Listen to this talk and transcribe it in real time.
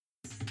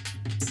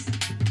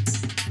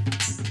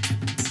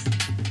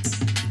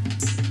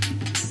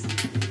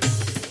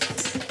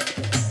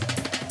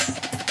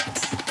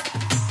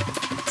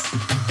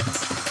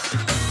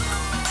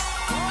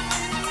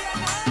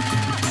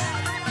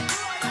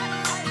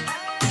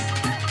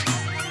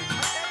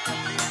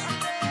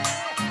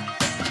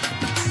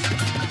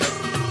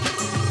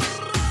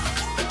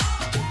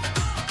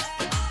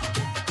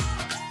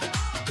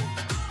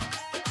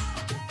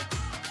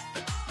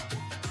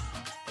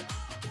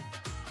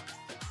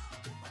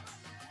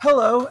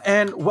Hello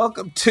and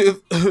welcome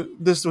to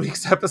this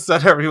week's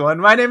episode, everyone.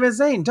 My name is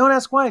Zane. Don't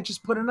ask why,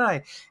 just put an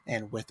I.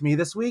 And with me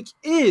this week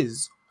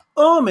is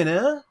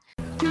Omina.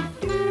 Do do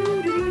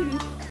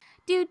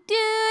do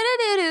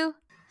do do.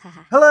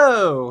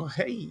 Hello.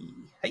 Hey.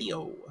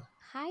 Hey-yo.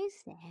 Hi,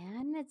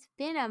 Zan. It's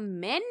been a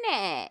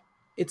minute.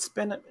 It's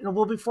been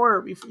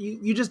before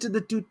you just did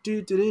the do.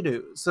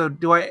 So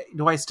do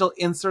I still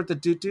insert the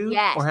do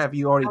Yes. or have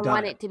you already I done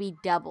want it? it to be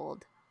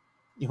doubled.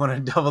 You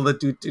want to double the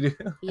do?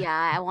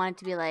 Yeah, I want it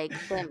to be like.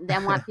 Then I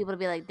want people to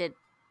be like, did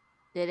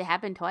it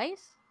happen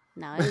twice?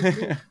 No. It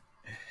was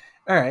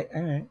All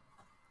right.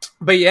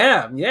 But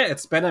yeah,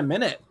 it's been a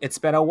minute. It's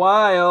been a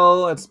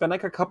while. It's been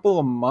like a couple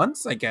of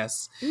months, I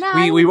guess. no.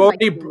 We've Like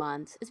already 2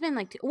 months. It's been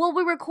like 2. Well,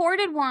 we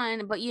recorded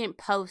one, but you didn't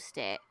post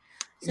it.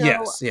 So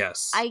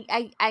yes.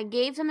 I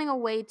gave something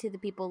away to the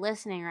people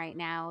listening right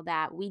now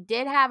that we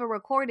did have a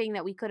recording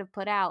that we could have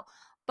put out,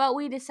 but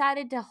we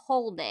decided to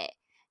hold it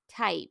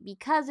tight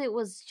because it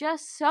was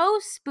just so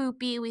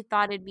spoopy. We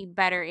thought it'd be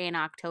better in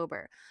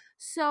October.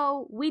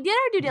 So we did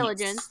our due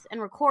diligence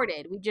and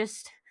recorded. We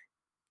just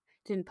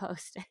didn't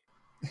post it.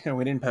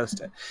 We didn't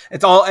post it.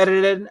 It's all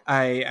edited.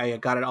 I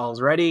got it all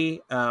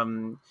ready.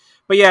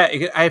 But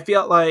yeah, I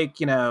feel like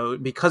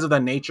because of the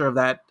nature of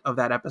that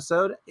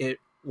episode, it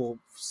will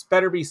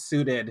better be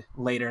suited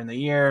later in the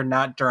year,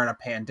 not during a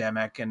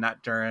pandemic and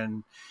not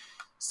during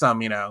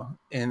some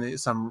in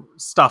some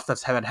stuff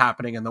that's been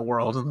happening in the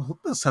world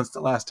since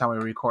the last time we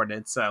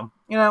recorded. So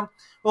we'll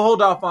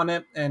hold off on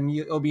it, and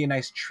it'll be a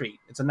nice treat.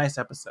 It's a nice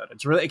episode.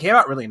 It came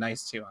out really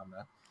nice too on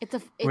the.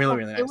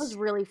 Really nice. It was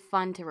really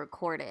fun to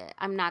record it.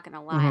 I'm not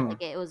gonna lie, Mm-hmm.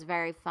 like it was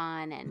very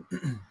fun, and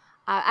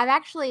I've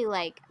actually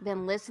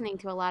been listening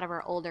to a lot of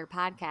our older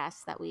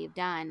podcasts that we've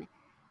done,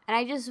 and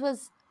I just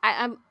was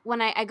I'm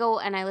when I go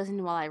and I listen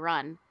to while I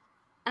run,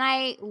 and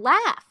I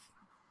laugh.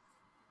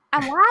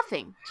 I'm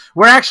laughing.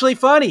 We're actually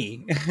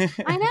funny.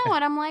 I know,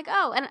 and I'm like,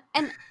 oh,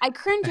 and I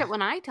cringe it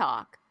when I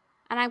talk,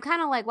 and I'm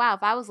kind of like, wow,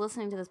 if I was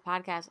listening to this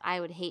podcast, I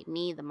would hate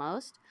me the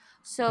most.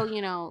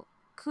 So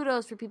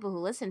kudos for people who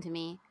listen to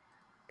me.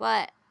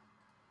 But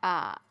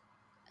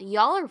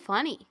y'all are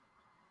funny.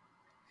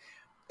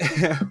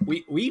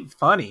 we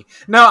funny.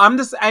 No,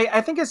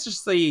 I think it's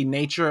just the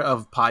nature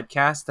of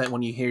podcasts that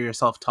when you hear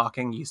yourself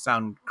talking, you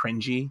sound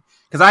cringy.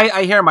 Because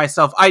I hear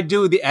myself, I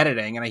do the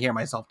editing and I hear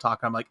myself talk.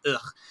 I'm like, ugh,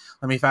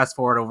 let me fast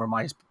forward over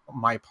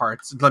my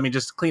parts. Let me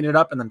just clean it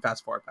up and then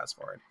fast forward.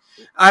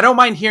 I don't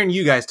mind hearing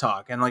you guys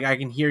talk, and like I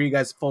can hear you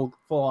guys full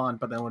on,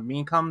 but then when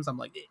me comes, I'm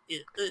like,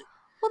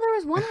 Well, there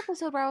was one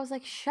episode where I was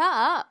like, shut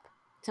up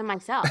to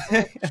myself.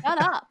 Like,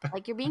 shut up.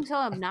 Like, you're being so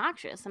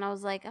obnoxious. And I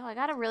was like, oh, I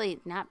got to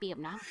really not be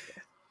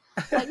obnoxious.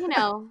 But,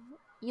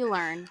 you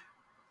learn.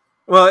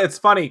 Well, it's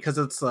funny because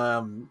it's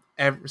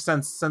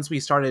since we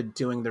started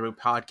doing the Root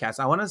podcast,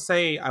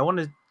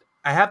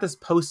 I have this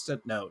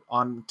post-it note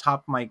on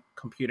top of my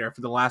computer for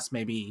the last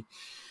maybe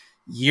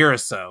year or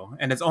so,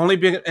 and it's only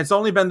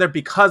been there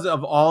because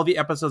of all the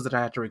episodes that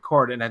I had to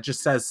record, and it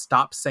just says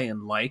 "stop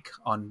saying like"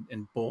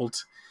 in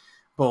bold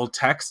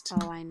text.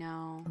 Oh, I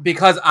know.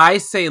 Because I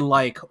say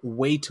like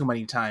way too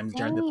many times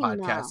during the Same.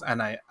 podcast,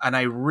 and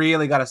I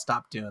really got to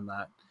stop doing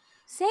that.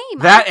 Same.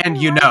 That I and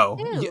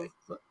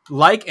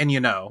like and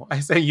I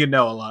say a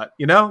lot,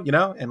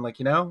 and like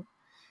Yeah.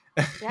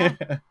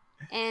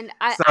 And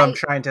so I'm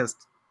trying to,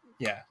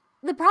 yeah.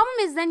 The problem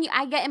is then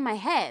I get in my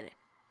head,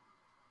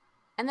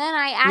 and then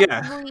I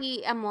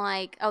actively am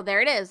like, oh, there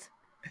it is.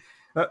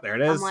 Oh, there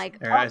it is. I'm like,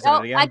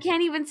 oh, I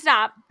can't even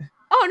stop.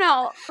 Oh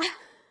no.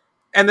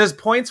 And there's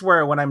points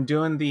where when I'm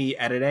doing the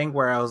editing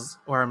where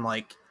I'm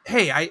like,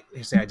 hey, I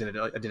did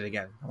it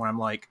again. Where I'm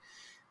like,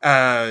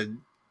 oh,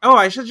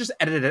 I should just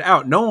edit it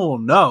out.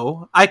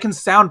 No, I can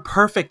sound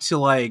perfect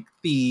to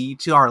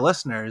our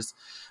listeners,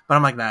 but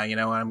I'm like, nah, you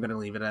know what? I'm gonna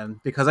leave it in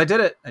because I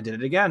did it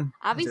again.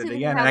 Obviously, this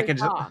is how we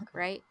talk,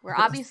 right? We're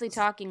obviously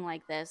talking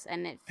like this,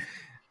 and if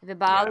it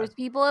bothers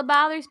people, it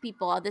bothers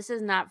people. This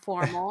is not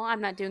formal.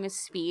 I'm not doing a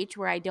speech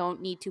where I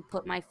don't need to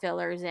put my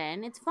fillers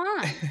in. It's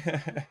fine.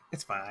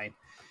 It's fine.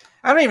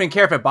 I don't even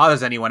care if it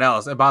bothers anyone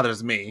else. It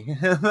bothers me.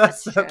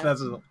 that's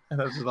all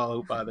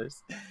who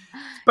bothers.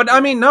 But I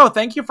mean, no,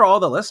 thank you for all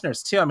the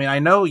listeners too. I mean, I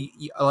know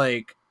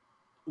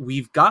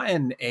we've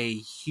gotten a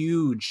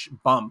huge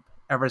bump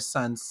ever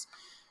since.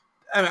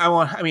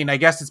 I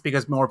guess it's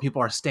because more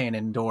people are staying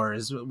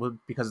indoors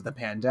because of the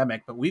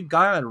pandemic, but we've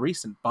gotten a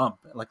recent bump,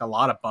 like a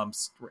lot of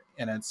bumps,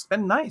 and it's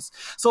been nice.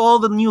 So all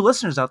the new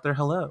listeners out there,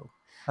 hello.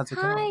 How's it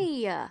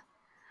going? Hi.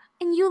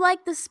 And you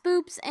like the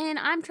spoops, and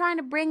I'm trying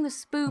to bring the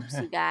spoops,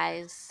 you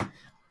guys.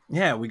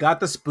 Yeah, we got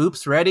the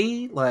spoops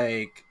ready.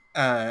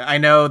 I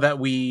know that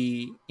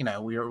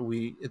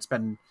it's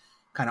been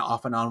kind of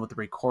off and on with the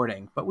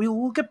recording, but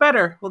we'll get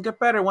better. We'll get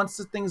better once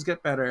the things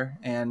get better,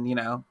 and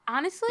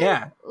honestly,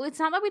 yeah, it's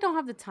not that we don't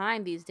have the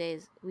time these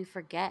days. We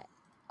forget.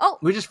 Oh,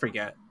 we just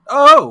forget.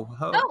 Oh,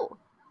 hello.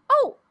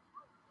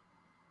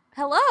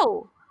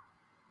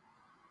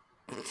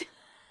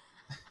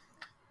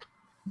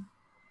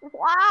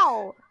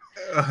 Wow.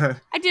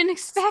 I didn't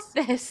expect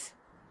this.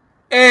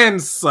 And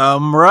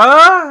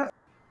Sumra.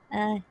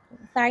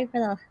 sorry for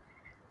the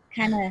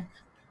kind of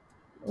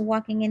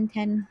walking in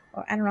 10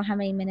 or I don't know how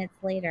many minutes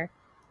later.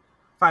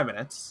 5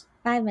 minutes.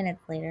 5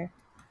 minutes later.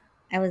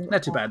 I was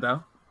Not too bad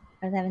though.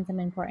 I was having some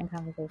important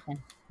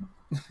conversation.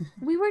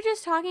 We were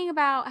just talking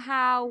about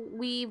how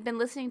we've been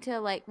listening to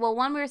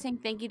one, we were saying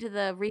thank you to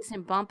the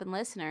recent bump in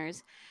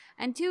listeners,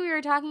 and two, we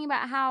were talking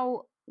about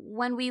how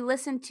when we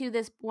listen to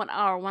this when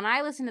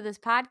I listen to this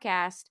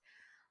podcast,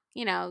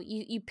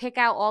 you pick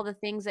out all the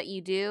things that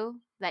you do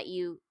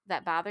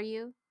that bother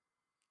you.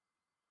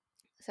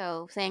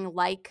 So saying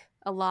like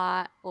a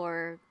lot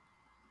or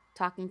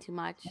talking too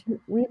much.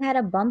 We've had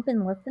a bump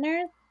in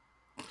listeners.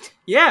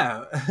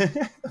 Yeah,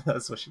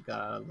 that's what she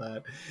got out of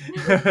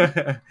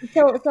that.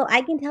 So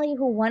I can tell you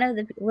who one of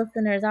the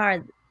listeners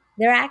are.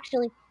 They're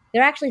actually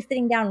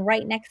sitting down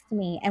right next to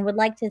me and would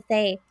like to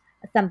say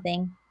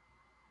something.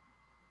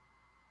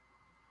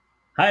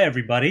 Hi,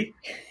 everybody.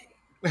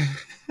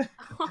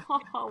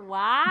 Oh,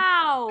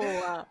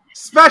 wow.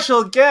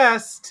 Special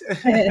guest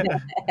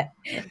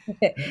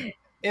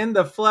in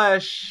the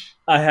flesh.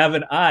 I have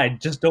an eye.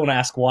 Just don't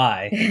ask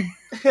why.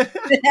 This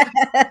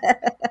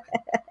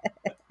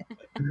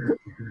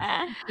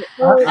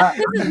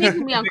is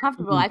making me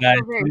uncomfortable. I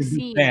feel very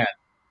seen.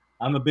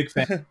 I'm a big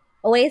fan.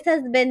 Oasis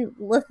has been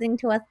listening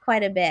to us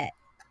quite a bit.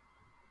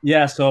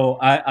 Yeah, so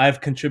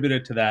I've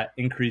contributed to that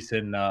increase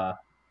in,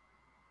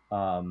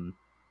 in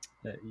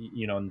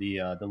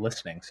the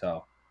listening.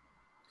 So.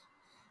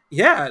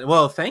 Yeah,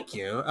 well, thank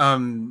you.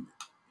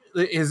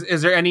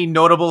 Is there any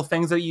notable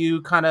things that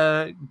you kind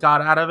of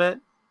got out of it?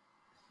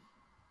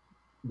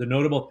 The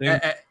notable thing.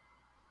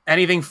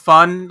 Anything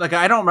fun? Like,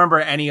 I don't remember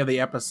any of the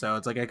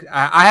episodes. Like,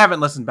 I haven't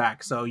listened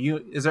back. So,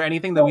 is there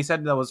anything that we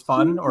said that was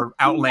fun or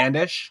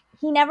outlandish?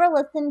 He never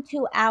listened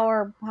to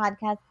our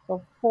podcast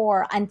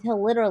before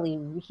until literally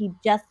he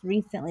just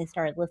recently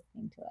started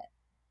listening to it.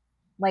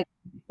 Like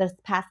this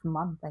past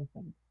month, I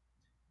think.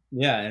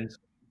 Yeah, and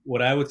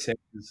what I would say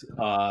is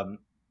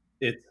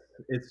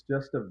it's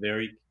just a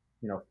very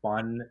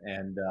fun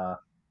and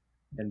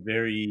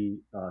very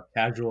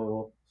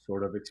casual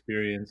sort of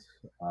experience,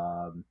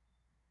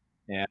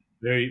 and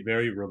very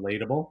very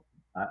relatable.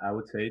 I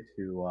would say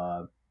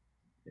to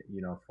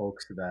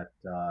folks that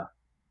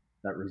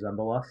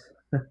resemble us,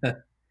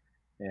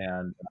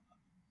 and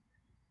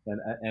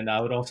I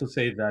would also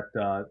say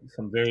that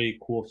some very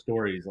cool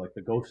stories, like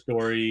the ghost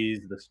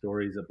stories, the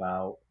stories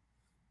about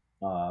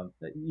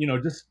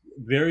just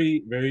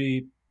very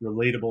very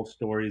relatable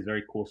stories,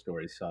 very cool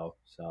stories. So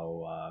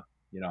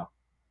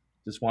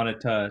just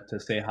wanted to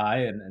say hi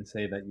and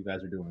say that you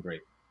guys are doing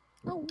great.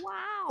 Oh,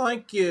 wow.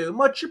 Thank you.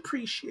 Much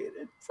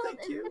appreciated.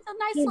 Thank you. It's a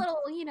nice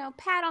little,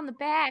 pat on the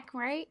back,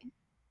 right?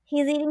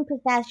 He's eating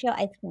pistachio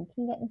ice cream.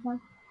 Can you get me one?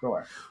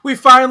 Sure. We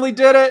finally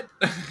did it.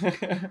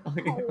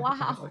 Oh,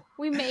 wow.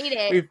 We made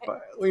it.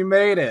 We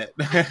made it.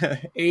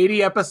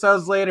 80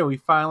 episodes later, we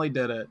finally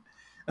did it.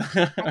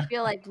 I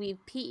feel like we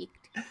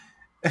peaked.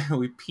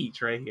 We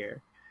peaked right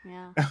here.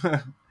 Yeah.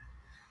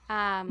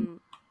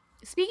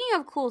 Speaking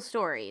of cool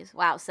stories,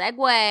 wow,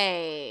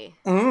 segue.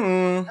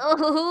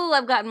 Oh,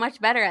 I've gotten much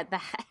better at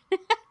that.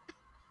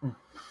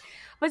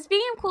 But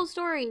speaking of cool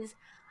stories,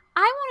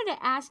 I wanted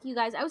to ask you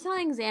guys, I was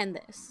telling Zan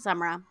this,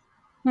 Samra,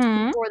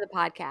 before the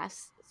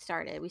podcast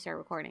started, we started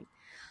recording.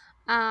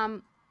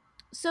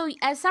 So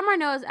as Samra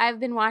knows, I've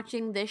been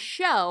watching this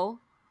show.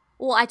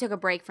 Well, I took a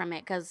break from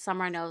it because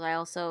Samra knows I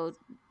also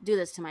do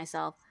this to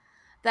myself.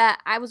 That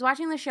I was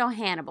watching the show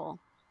Hannibal.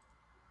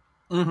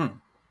 Mm-hmm.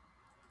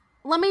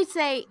 Let me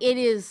say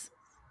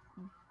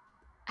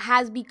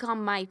has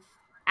become my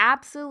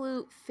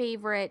absolute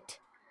favorite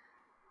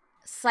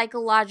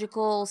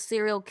psychological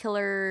serial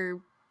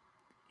killer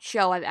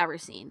show I've ever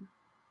seen.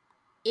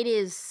 It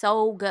is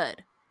so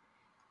good.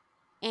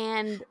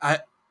 And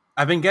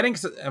I've been getting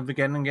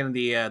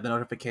the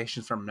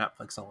notifications from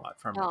Netflix a lot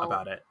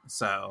about it.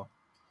 So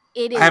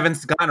I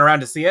haven't gotten around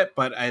to see it,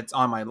 but it's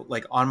on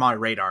my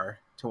radar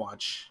to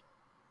watch.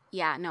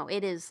 Yeah, no,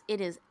 it is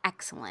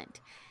excellent.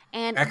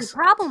 And the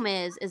problem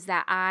is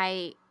that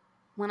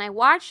when I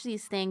watch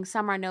these things,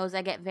 Summer knows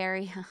I get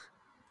very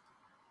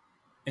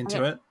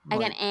into it. I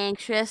get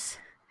anxious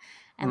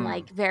and I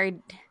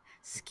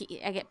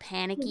get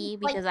panicky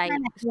because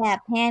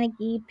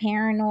panicky,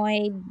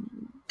 paranoid,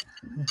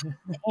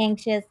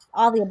 anxious,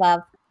 all the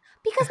above.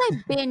 Because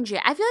I binge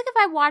it. I feel like if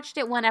I watched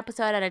it one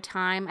episode at a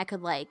time, I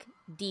could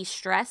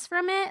de-stress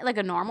from it like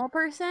a normal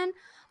person.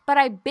 But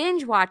I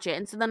binge watch it,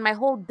 and so then my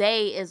whole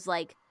day is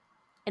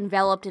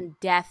enveloped in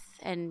death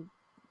and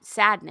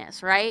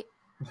sadness, right?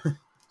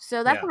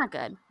 So that's not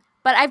good.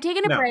 But I've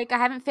taken a break. I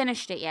haven't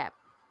finished it yet.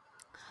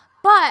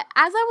 But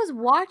as I was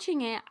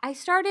watching it, I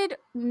started.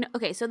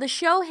 Okay, so the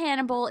show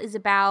Hannibal is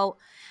about.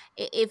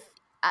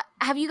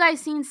 Have you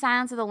guys seen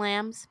Silence of the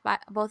Lambs?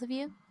 Both of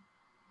you?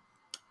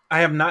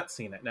 I have not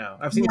seen it. No,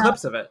 I've seen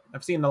clips of it.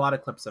 I've seen a lot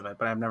of clips of it,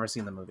 but I've never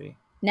seen the movie.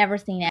 Never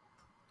seen it.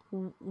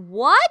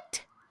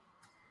 What?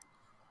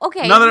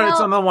 Okay, it's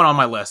another one on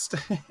my list.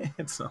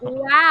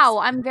 Wow,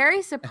 I'm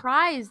very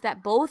surprised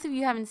that both of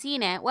you haven't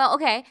seen it. Well,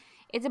 okay,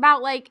 it's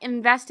about an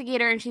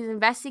investigator, and she's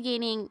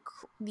investigating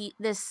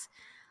this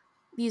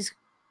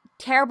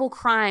terrible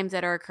crimes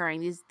that are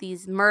occurring,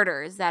 these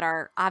murders that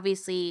are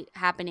obviously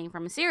happening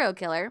from a serial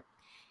killer,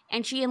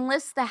 and she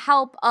enlists the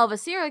help of a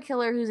serial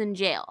killer who's in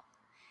jail.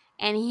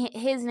 And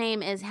his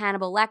name is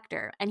Hannibal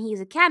Lecter, and he's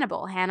a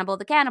cannibal, Hannibal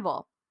the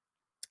Cannibal.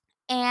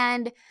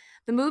 And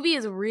the movie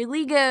is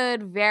really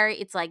good.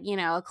 It's like,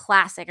 a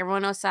classic.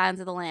 Everyone knows Silence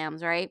of the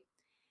Lambs, right?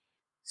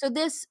 So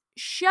this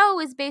show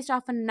is based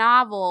off a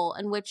novel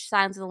in which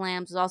Silence of the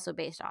Lambs is also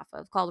based off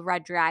of, called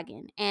Red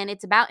Dragon. And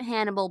it's about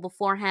Hannibal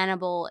before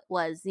Hannibal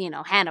was,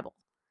 Hannibal.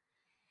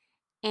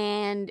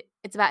 And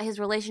it's about his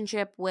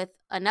relationship with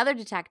another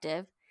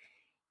detective.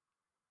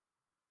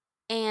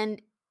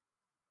 And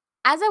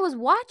as I was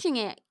watching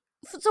it,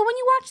 so when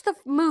you watch the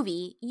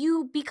movie,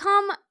 you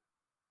become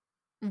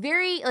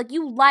very,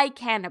 you like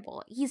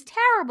Hannibal. He's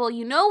terrible.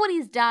 You know what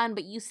he's done,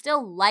 but you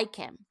still like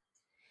him.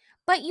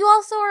 But you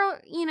also are,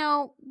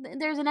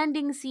 there's an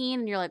ending scene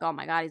and you're like, oh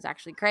my God, he's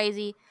actually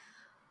crazy.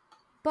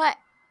 But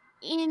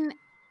in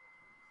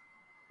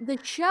the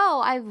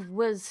show, I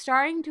was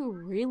starting to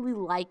really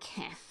like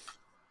him.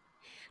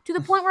 To the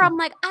point where I'm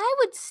like, I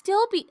would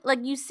still be,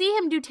 you see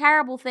him do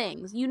terrible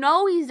things. You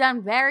know he's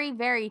done very,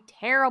 very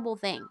terrible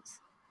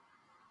things.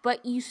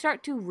 But you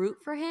start to root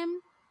for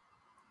him.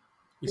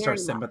 You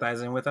start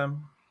sympathizing with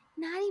him?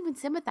 Not even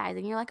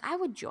sympathizing. You're like, I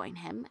would join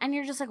him. And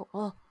you're just like,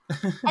 oh.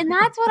 And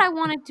that's what I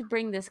wanted to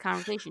bring this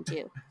conversation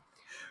to.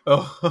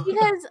 Oh.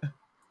 Because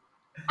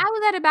I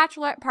was at a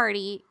bachelorette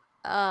party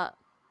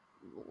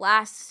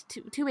last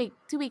two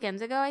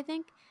weekends ago, I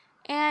think.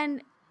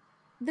 And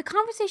the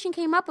conversation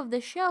came up of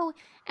the show,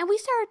 and we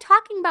started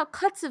talking about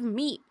cuts of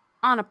meat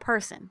on a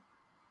person.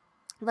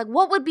 Like,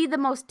 what would be the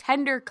most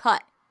tender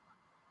cut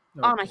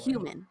on a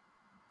human?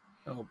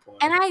 Oh, boy.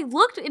 And I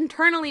looked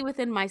internally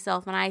within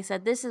myself, and I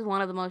said, this is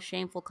one of the most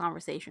shameful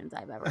conversations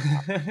I've ever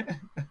had.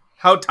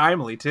 How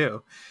timely,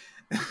 too.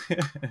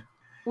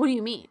 What do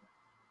you mean?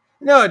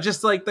 No,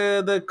 just like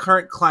the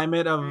current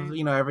climate of,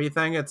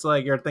 everything. It's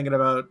like you're thinking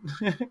about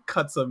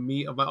cuts of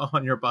meat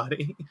on your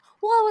body.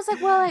 Well, I was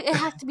like, it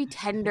has to be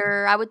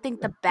tender. I would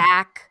think the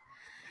back,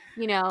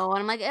 and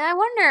I'm like, I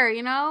wonder,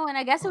 and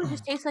I guess it would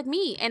just taste like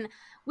meat. And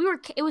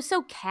it was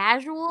so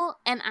casual,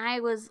 and I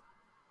was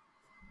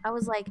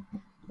like,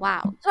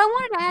 wow. So I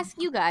wanted to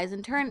ask you guys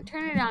and turn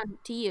it on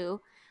to you.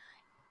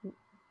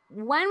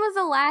 When was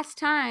the last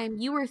time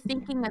you were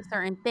thinking a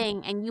certain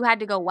thing and you had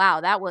to go, wow,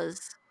 that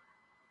was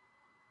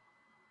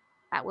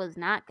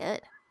not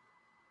good?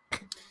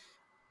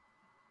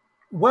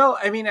 Well,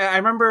 I mean, I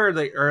remember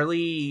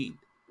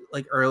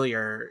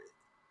earlier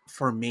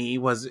for me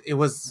was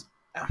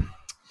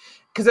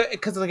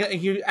because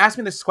you asked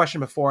me this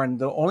question before, and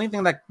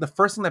the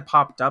first thing that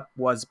popped up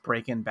was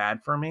Breaking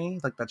Bad for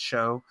me, like that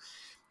show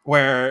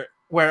where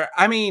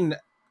I mean,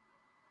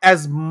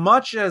 as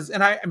much as,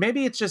 and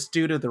maybe it's just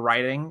due to the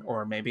writing,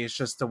 or maybe it's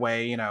just the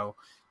way,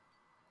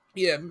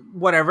 yeah,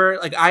 whatever.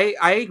 Like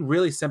I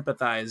really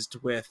sympathized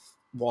with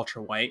Walter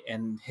White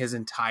and his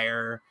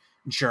entire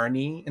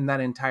journey in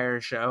that entire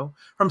show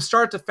from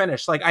start to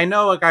finish. Like I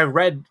know, I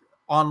read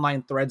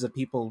online threads of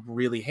people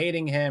really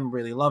hating him,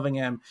 really loving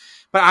him,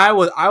 but I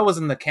was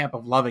in the camp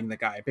of loving the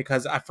guy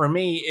because for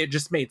me it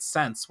just made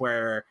sense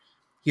where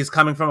he's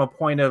coming from a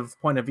point of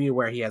view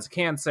where he has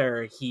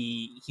cancer.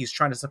 He's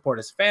trying to support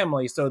his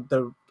family, so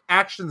the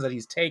actions that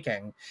he's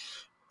taking,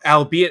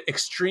 albeit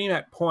extreme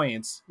at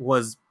points,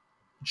 was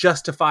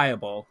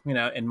justifiable,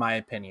 in my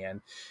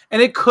opinion.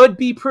 And it could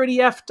be pretty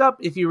effed up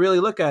if you really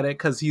look at it,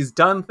 because he's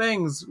done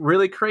things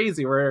really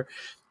crazy where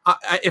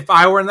if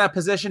I were in that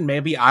position,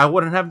 maybe I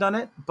wouldn't have done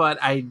it, but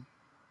I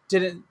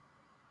didn't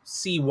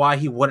see why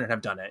he wouldn't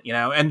have done it,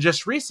 And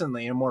just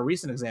recently, a more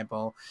recent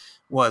example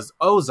was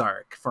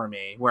Ozark for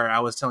me, where I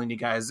was telling you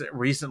guys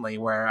recently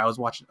where I was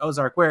watching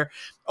Ozark, where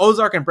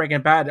Ozark and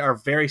Breaking Bad are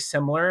very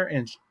similar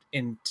in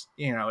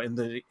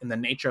the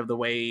nature of the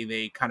way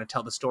they kind of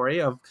tell the story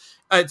of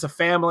it's a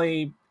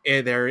family.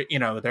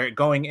 They're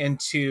going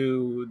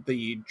into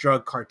the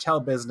drug cartel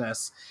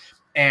business,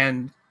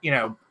 and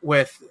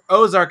with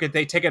Ozark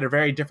they take it a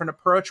very different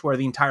approach where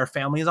the entire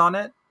family is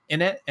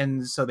in it,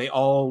 and so they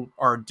all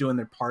are doing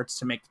their parts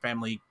to make the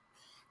family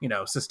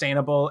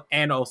sustainable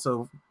and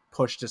also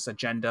push this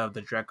agenda of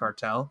the drug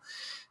cartel.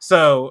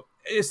 So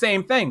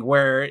same thing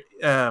where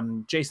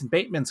Jason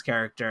Bateman's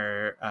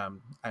character,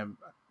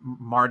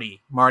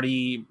 Marty,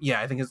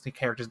 yeah, I think the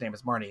character's name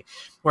is Marty,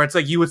 where it's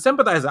like you would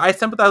sympathize. I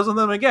sympathize with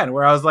him again,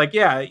 where I was like,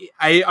 yeah,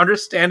 I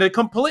understand it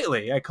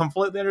completely. I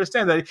completely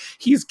understand that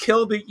he's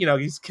killed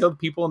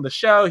people in the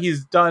show.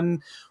 He's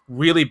done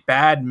really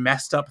bad,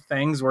 messed up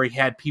things where he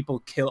had people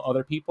kill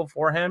other people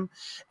for him,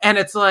 and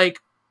it's like,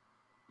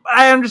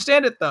 I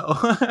understand it though.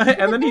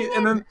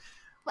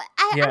 But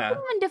I can't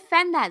even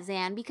defend that,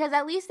 Zan, because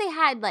at least they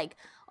had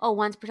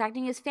one's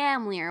protecting his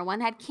family or one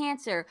had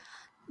cancer.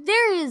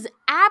 There is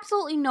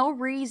absolutely no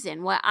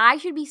reason why I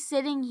should be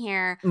sitting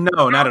here.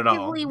 No, not at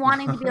all.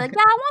 Wanting to be like,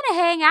 yeah, I want to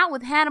hang out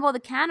with Hannibal the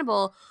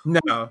Cannibal.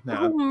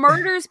 Who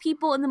murders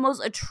people in the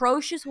most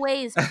atrocious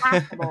ways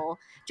possible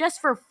just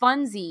for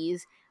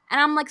funsies.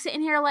 And I'm sitting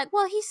here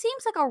well, he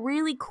seems like a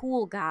really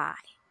cool guy.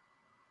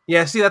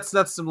 Yeah, see, that's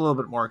a little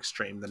bit more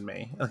extreme than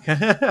me.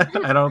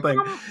 I don't think.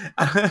 And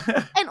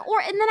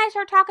then I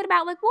start talking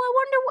about like, well, I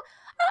wonder what.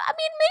 I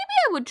mean, maybe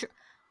I would.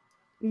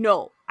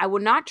 No, I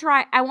would not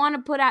try. I want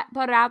to put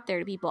it out there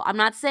to people. I'm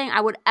not saying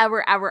I would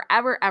ever, ever,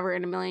 ever, ever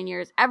in a million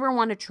years ever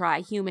want to try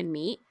human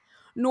meat.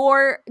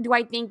 Nor do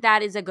I think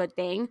that is a good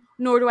thing.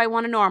 Nor do I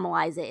want to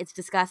normalize it. It's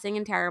disgusting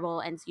and terrible,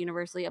 and it's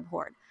universally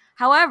abhorred.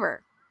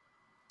 However,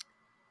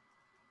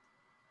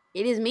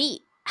 it is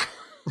meat.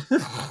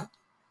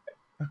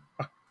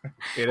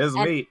 It is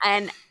meat,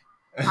 and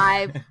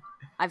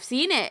I've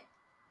seen it,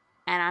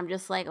 and I'm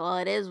just like, well,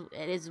 it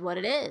is what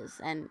it is,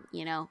 and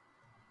it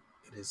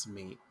is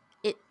meat.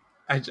 It.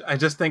 I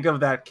just think of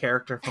that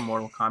character from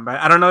Mortal Kombat.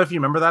 I don't know if you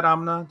remember that,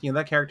 Amna. You know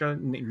that character,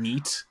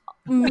 Meat.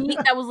 Meat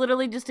that was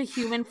literally just a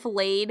human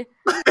filleted.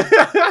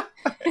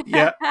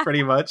 Yeah,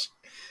 pretty much.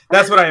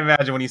 That's what I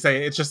imagine when you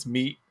say it's just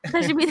meat.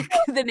 That should be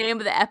the name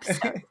of the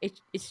episode.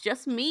 It's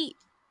just meat.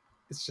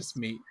 It's just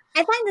meat.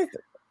 I find this.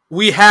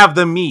 We have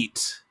the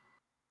meat.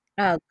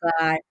 Oh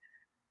God.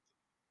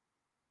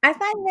 I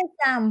find this.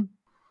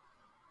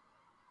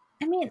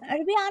 I mean,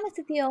 to be honest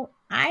with you,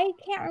 I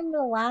can't remember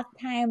the last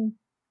time.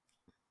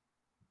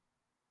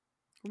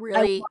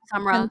 Really,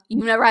 Samra,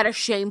 you've never had a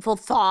shameful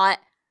thought?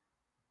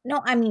 No,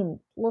 I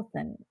mean,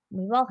 listen,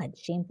 we've all had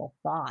shameful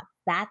thoughts.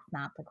 That's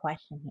not the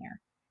question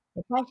here.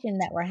 The question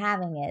that we're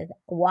having is,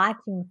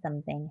 watching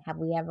something, have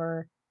we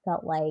ever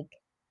felt like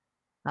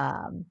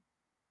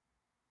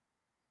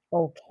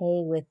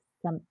okay with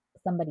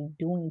somebody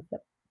doing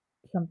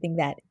something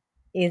that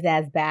is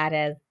as bad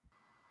as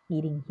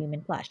eating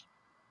human flesh?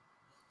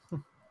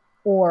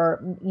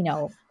 Or,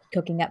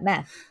 cooking up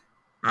meth.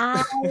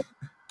 I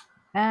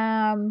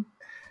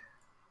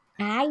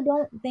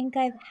don't think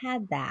I've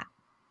had that.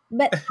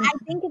 But I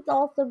think it's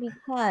also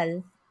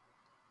because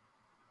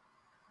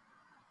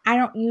I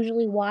don't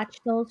usually watch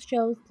those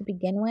shows to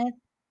begin with.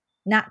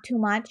 Not too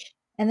much.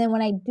 And then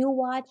when I do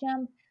watch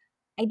them,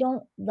 I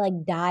don't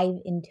like dive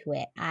into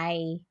it.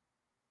 I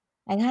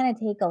kind of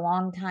take a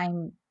long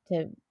time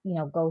to,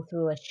 go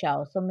through a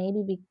show. So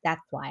maybe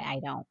that's why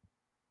I don't.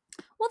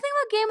 Well, think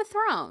about Game of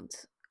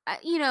Thrones.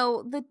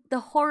 The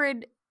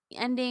horrid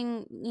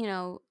ending,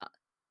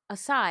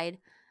 aside.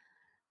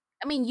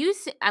 I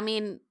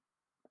mean,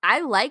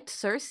 I liked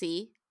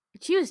Cersei.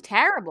 She was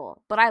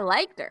terrible, but I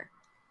liked her.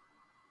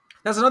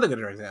 That's another good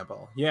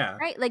example. Yeah.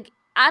 Right? Like,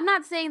 I'm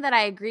not saying that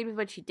I agreed with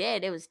what she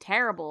did. It was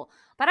terrible.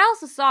 But I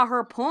also saw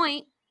her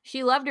point.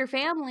 She loved her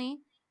family.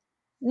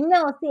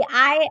 No, see,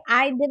 I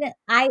didn't.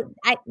 I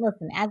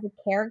listen, as a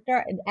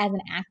character, as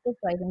an actress,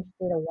 so I think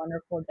she did a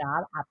wonderful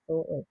job,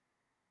 absolutely.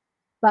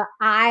 But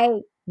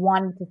I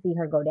wanted to see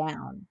her go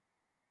down.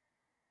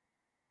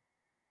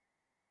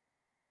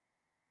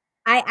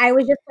 I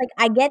was just like,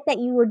 I get that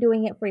you were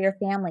doing it for your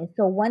family.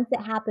 So once it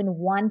happened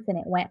once and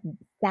it went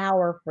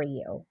sour for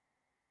you,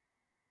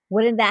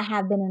 wouldn't that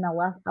have been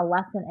a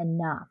lesson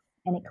enough?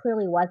 And it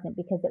clearly wasn't,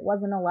 because it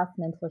wasn't a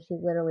lesson until she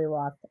literally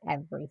lost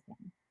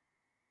everything.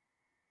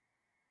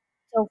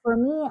 So for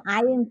me, I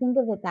didn't think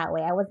of it that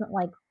way. I wasn't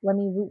like, let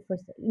me root for.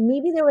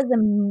 Maybe there was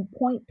a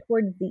point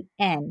towards the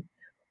end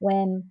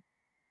when,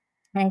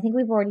 and I think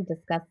we've already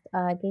discussed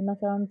Game of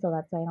Thrones, so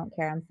that's why I don't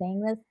care I'm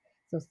saying this.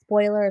 So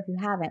spoiler if you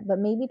haven't, but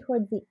maybe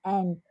towards the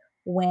end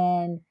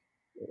when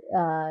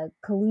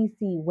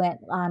Khaleesi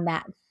went on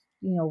that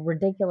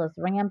ridiculous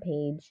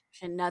rampage.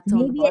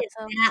 Maybe at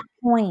that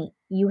point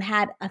you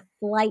had a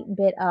slight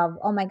bit of,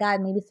 oh my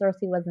God, maybe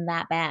Cersei wasn't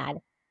that bad.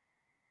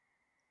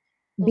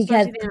 Well,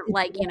 because she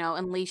didn't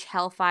unleash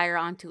hellfire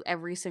onto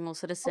every single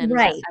citizen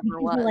right. that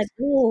ever was. You're like,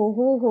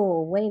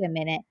 ooh, wait a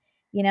minute,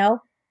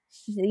 now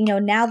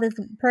this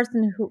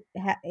person who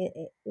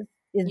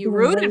is you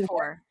rooted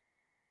for.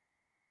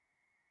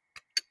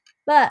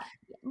 But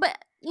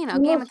Game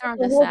of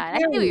Thrones aside, I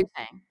see what you're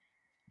saying.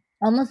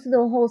 Almost the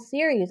whole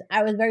series,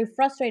 I was very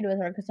frustrated with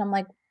her because I'm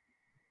like,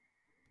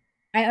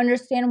 I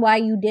understand why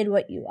you did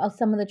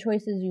some of the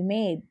choices you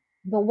made,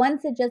 but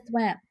once it just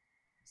went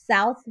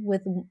south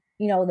with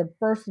the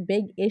first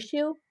big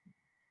issue,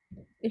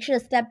 you should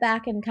have stepped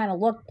back and kind of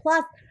looked.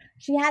 Plus,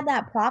 she had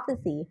that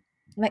prophecy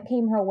that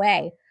came her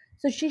way,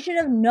 so she should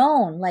have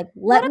known. Like,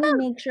 let me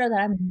make sure that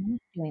I'm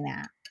not doing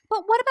that.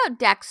 But what about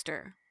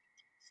Dexter?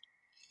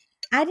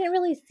 I didn't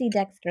really see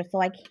Dexter, so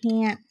I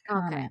can't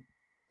comment. Okay.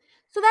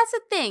 So that's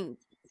the thing.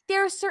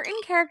 There are certain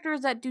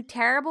characters that do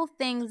terrible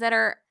things that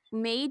are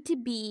made to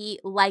be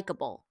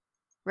likable,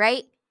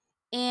 right?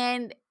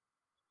 And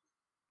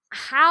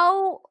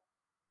I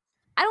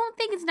don't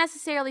think it's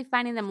necessarily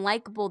finding them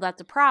likable that's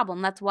a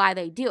problem. That's why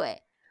they do it.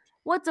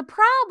 What's a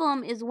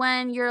problem is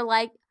when you're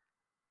like,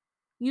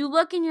 you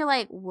look and you're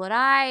like, would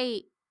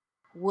I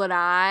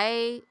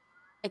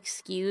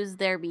excuse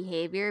their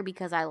behavior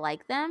because I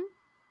like them?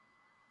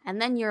 And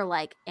then you're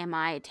like, am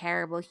I a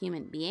terrible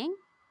human being?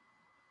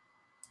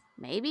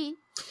 Maybe.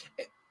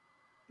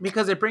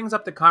 Because it brings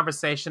up the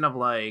conversation of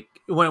like,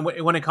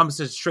 when it comes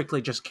to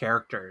strictly just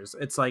characters,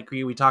 it's like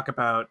we talk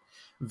about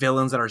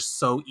villains that are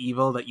so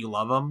evil that you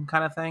love them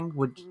kind of thing.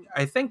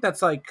 I think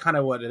that's like kind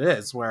of what it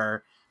is,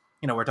 where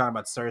we're talking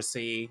about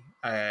Cersei.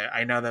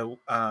 I know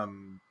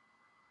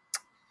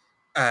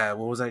that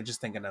what was I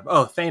just thinking of?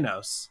 Oh,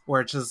 Thanos,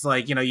 where it's just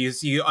like,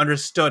 you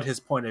understood his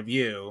point of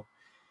view,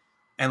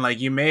 and like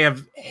you may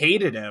have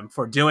hated him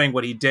for doing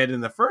what he did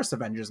in the first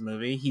Avengers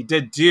movie. He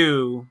did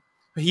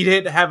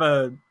have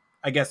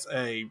I guess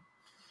a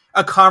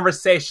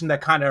conversation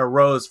that kind of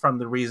arose from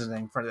the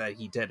reasoning for that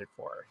he did it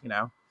for,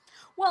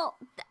 Well,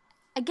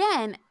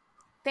 again,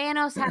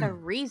 Thanos had a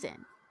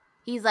reason.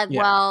 He's like,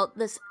 Yeah. well,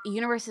 this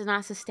universe is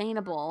not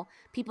sustainable.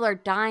 People are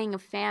dying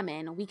of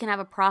famine. We can have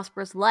a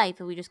prosperous life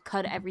if we just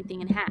cut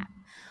everything in half.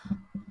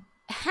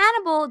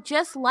 Hannibal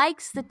just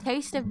likes the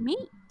taste of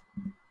meat.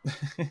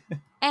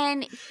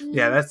 And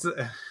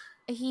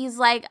he's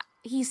like,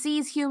 he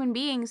sees human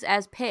beings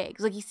as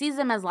pigs. Like, he sees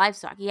them as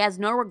livestock. He has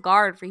no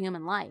regard for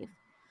human life.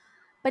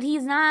 But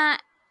he's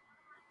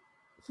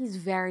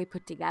very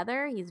put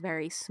together. He's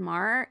very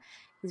smart.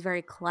 He's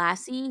very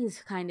classy.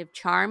 He's kind of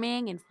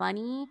charming and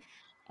funny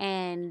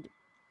and,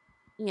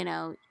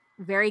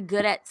 very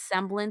good at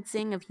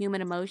semblancing of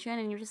human emotion.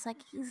 And you're just like,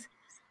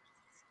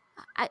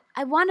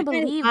 I want to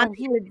believe that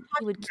he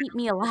would keep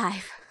me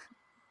alive.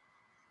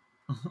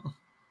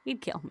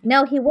 He'd kill me.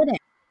 No, he wouldn't.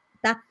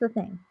 That's the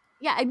thing.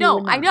 Yeah, I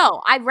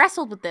know. I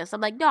wrestled with this.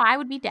 I'm like, no, I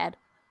would be dead.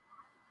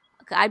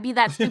 I'd be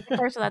that stupid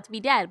person that's be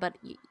dead. But,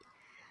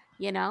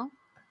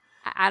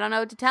 I don't know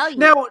what to tell you.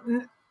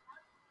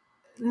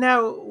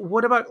 Now,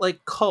 what about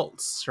like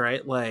cults,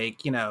 right?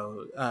 Like,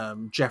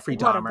 Jeffrey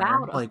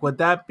Dahmer. Like, would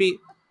that be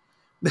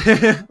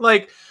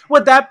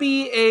would that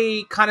be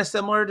a kind of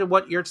similar to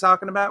what you're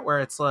talking about, where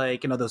it's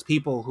like, those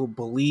people who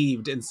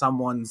believed in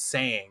someone's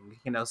saying,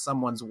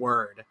 someone's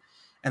word,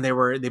 and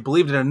they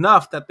believed it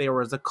enough that there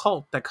was a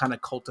cult that kind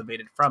of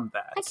cultivated from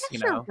that. I guess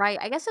you're right.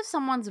 I guess if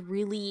someone's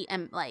really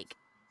like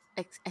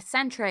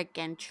eccentric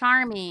and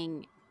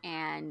charming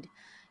and,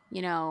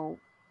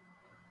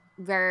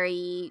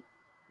 very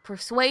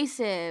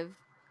persuasive,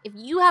 if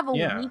you have a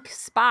weak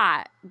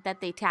spot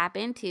that they tap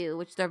into,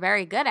 which they're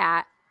very good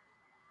at,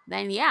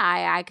 then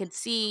I could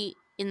see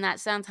in that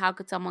sense how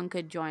someone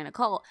could join a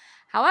cult.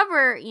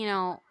 However,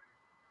 I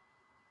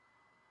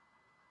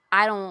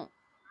don't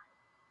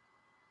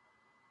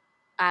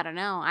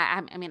know.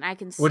 I mean, I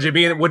can see. Would you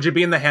be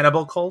in the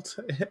Hannibal cult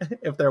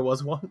if there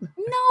was one?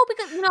 No,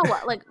 because you know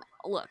what? Like,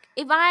 look,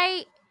 if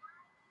I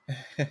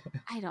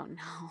don't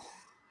know.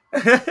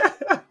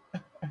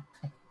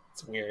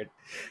 It's weird.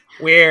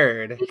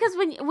 Because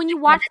when you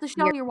watch the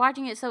show, you're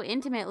watching it so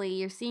intimately.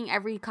 You're seeing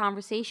every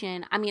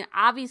conversation. I mean,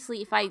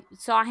 obviously, if I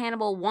saw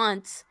Hannibal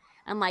once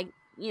and like,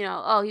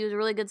 oh, he was a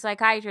really good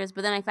psychiatrist,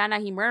 but then I found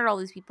out he murdered all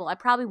these people, I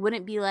probably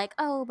wouldn't be like,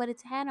 oh, but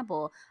it's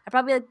Hannibal. I'd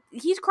probably be like,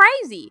 he's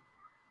crazy.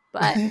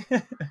 But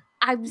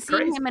I've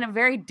seen him in a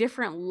very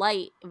different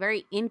light,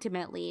 very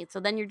intimately. So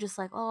then you're just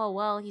like, oh,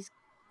 well,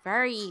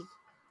 I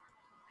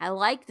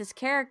like this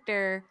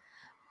character.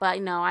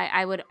 But no,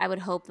 I would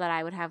hope that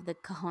I would have the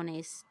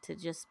cojones to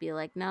just be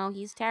like, no,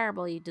 he's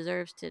terrible. He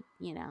deserves to,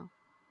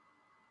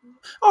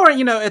 Or,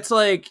 it's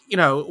like,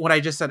 what I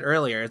just said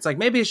earlier. It's like,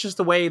 maybe it's just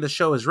the way the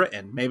show is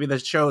written. Maybe the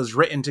show is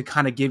written to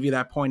kind of give you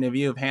that point of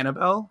view of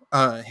Hannibal.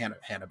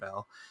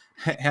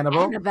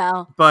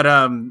 Hannibal. But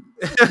I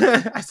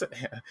said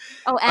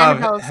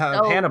Annabelle's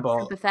so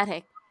Hannibal.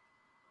 Sympathetic.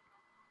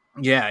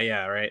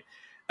 Yeah, right.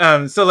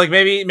 So like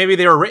maybe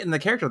they were written the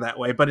character that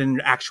way, but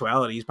in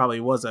actuality, he probably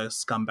was a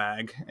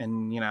scumbag,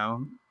 and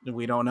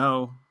we don't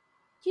know.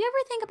 Do you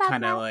ever think about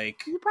kind of that?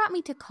 like You brought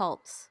me to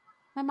cults.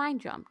 My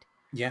mind jumped.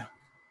 Yeah.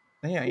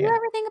 Do you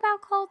ever think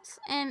about cults?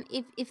 And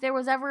if there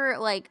was ever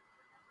like,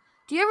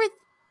 do you ever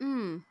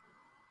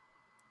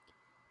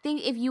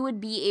think if you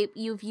would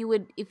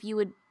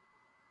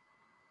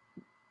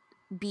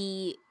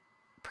be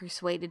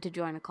persuaded to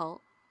join a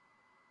cult?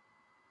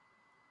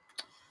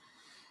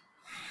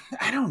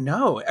 I don't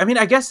know. I mean,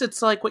 I guess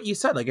it's like what you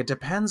said. Like, it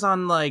depends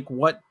on like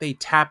what they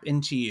tap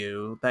into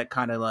you that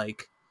kind of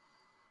like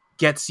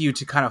gets you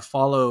to kind of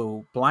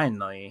follow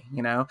blindly.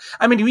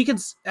 I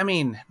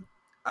mean,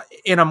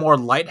 in a more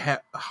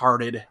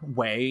light-hearted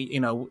way,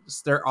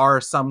 there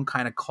are some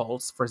kind of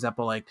cults. For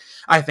example, like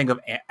I think of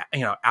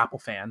Apple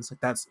fans. Like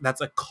that's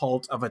a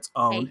cult of its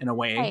own in a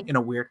way, in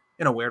a weird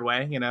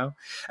way.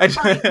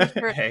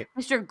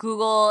 Mr.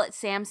 Google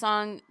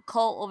Samsung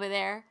cult over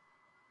there.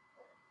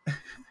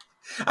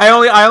 I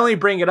only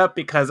bring it up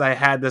because I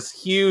had this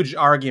huge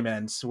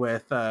argument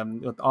with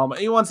all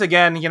my, once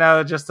again,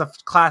 just a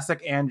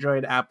classic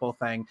Android Apple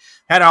thing.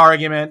 Had an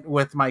argument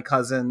with my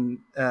cousin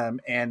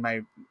and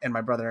my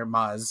brother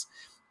Maz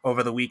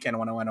over the weekend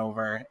when I went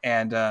over,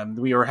 and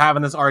we were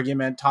having this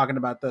argument talking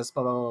about this,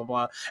 blah blah blah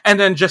blah. And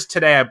then just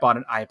today I bought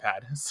an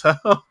iPad, so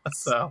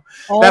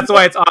that's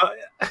why it's all.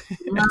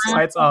 That's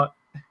why it's all.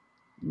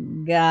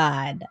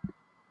 God.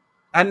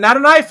 And not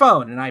an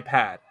iPhone, an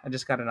iPad. I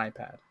just got an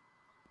iPad.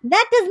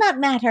 That does not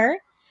matter.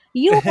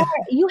 You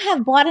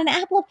have bought an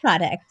Apple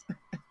product.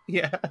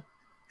 Yeah,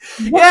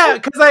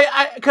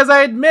 because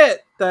I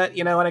admit that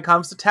when it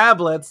comes to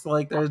tablets,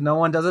 like there's no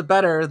one does it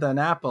better than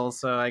Apple,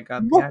 so I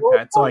got the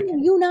iPad. So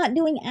you not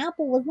doing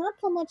Apple was not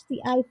so much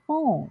the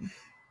iPhone.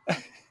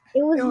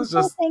 It was It the was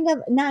whole just thing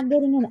of not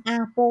getting an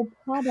Apple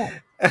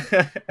product.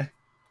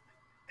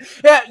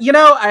 yeah,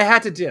 I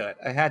had to do it.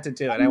 I had to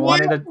do it. I And now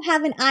wanted to. you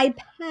have an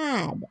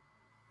iPad.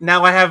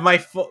 Now I have my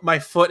foot. My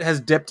foot has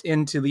dipped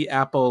into the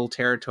Apple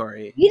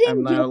territory. You I'm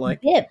didn't now just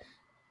like, dip.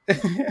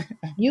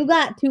 You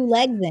got 2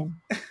 legs in.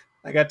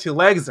 I got 2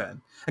 legs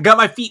in. I got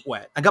my feet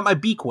wet. I got my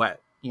beak wet.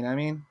 You know what I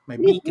mean? My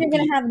Pretty beak soon and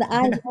you're feet. gonna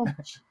have the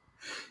iWatch.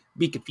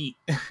 Beak and feet.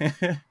 And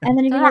then you're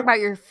Don't gonna talk about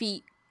your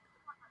feet,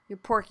 your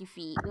porky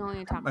feet. We don't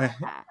even talk about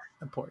that.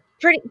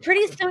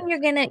 pretty soon you're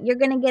gonna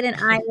get an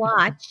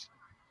iWatch,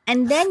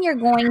 and then you're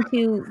going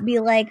to be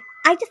like,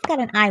 I just got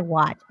an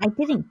iWatch. I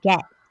didn't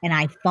get an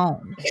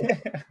iPhone.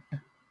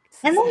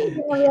 And then you're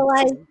gonna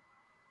realize,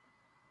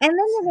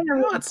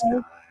 No, it's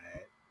not.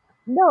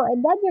 no,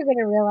 and then you're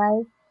gonna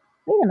realize,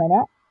 wait a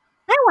minute,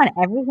 I want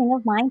everything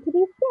of mine to be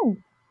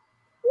synced.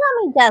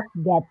 Let me just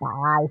get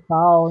the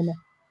iPhone.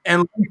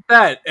 And like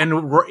that, and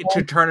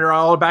to turn it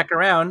all back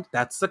around,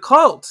 that's the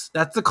cult.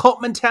 That's the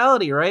cult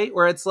mentality, right?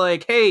 Where it's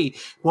like, hey,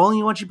 we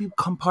only want you to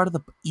become part of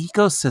the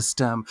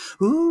ecosystem.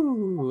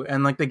 Ooh,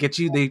 and like they kind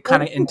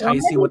of Don't you entice wanna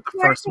you be with the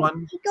part first of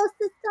one. the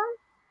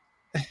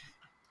ecosystem?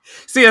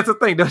 See, that's the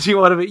thing. Don't you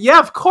want to be? Yeah,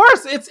 of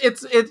course.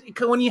 It's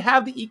when you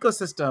have the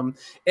ecosystem,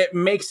 it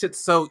makes it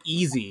so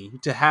easy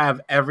to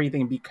have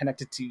everything be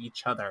connected to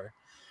each other.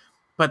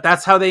 But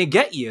that's how they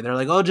get you. They're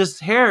like, oh,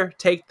 just here,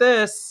 take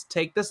this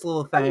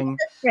little Let me get thing.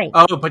 this straight.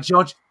 Oh, but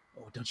don't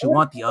you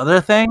want the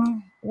other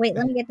thing? Wait,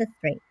 let me get this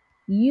straight.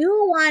 You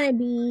want to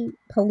be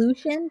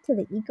pollution to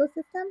the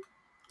ecosystem?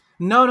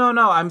 No.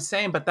 I'm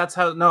saying, but that's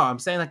how. No, I'm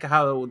saying like that's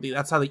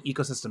how the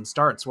ecosystem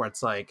starts, where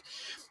it's like,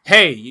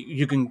 hey,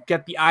 you can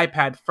get the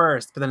iPad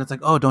first, but then it's like,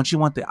 oh, don't you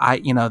want the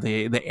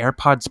the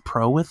AirPods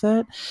Pro with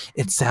it?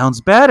 It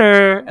sounds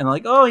better, and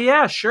like, oh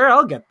yeah, sure,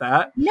 I'll get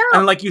that. No,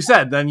 And like you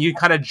said, then you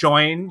kind of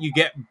you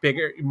get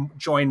bigger,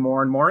 join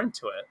more and more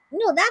into it.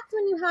 no, that's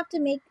when you have to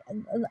make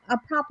a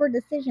proper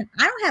decision.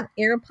 I don't have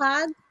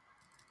AirPods.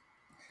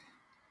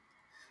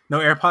 No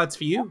AirPods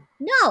for you.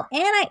 No,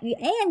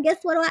 and guess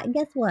what?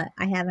 Guess what?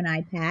 I have an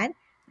iPad.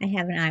 I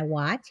have an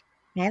iWatch.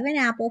 I have an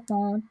Apple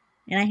phone,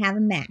 and I have a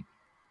Mac.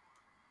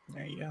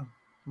 There you go.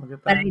 Look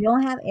at But that. I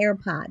don't have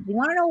AirPods. You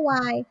want to know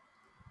why?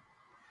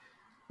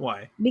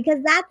 Why? Because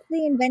that's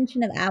the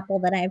invention of Apple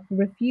that I've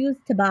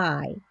refused to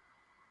buy.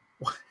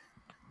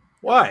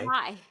 Why?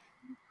 Why?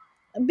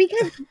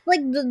 Because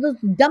like those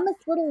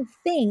dumbest little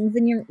things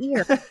in your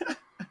ear,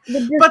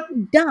 they're But so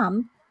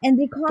dumb and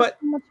they cost but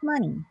so much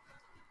money.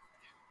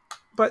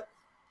 but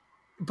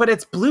but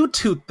it's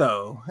Bluetooth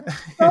though.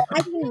 So I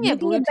You think can you get can get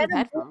Bluetooth better.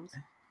 headphones.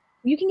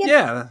 You can get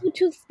Yeah.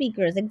 Bluetooth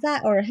speakers,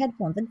 or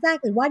headphones.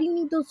 Exactly. Why do you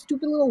need those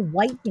stupid little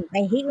white things?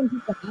 I hate when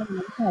people have them.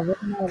 I just want to rip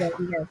them out of their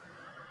ear.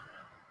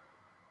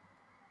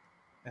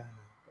 Oh,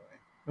 boy.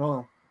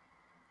 Well,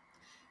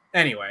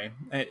 anyway,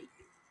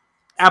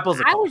 Apple's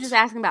a I cult. was just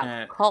asking about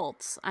Uh,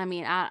 cults. I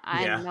mean, I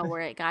yeah. didn't know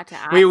where it got to.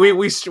 we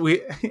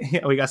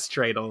yeah, we got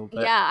straight a little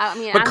bit. Yeah, I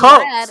mean, But I'm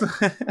cults.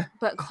 glad.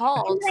 But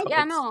cults, And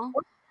yeah, I no.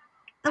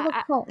 of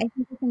a cult, I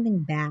think of something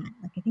bad.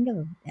 Like I think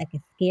of like a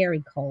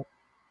scary cult.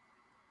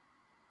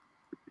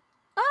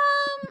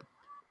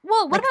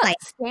 Well, what Like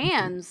about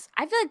stands?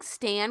 I feel like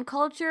stan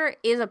culture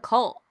is a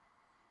cult.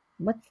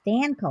 what's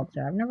stan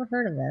culture? I've never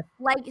heard of this.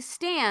 Like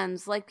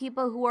stands, like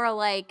people who are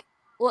like,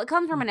 well, it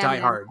comes from an Eminem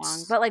Diehards.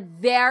 song, but like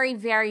very,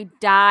 very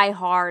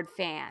die-hard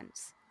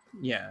fans.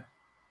 Yeah.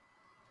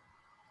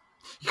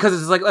 Because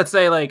it's like, let's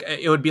say, like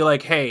it would be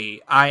like,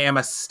 hey, I am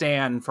a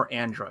stan for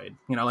Android.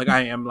 Like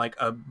I am like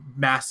a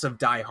massive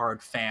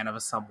diehard fan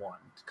of someone,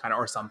 kind of,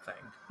 or something.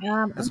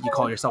 That's what you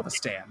call yourself, a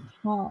stan.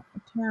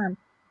 Term,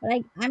 but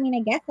I mean,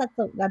 I guess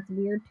that's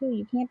weird too.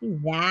 You can't be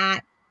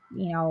that,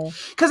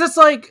 Because it's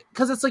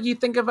like you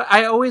think of.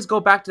 I always go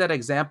back to that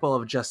example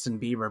of Justin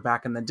Bieber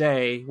back in the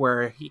day,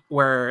 where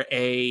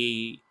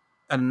an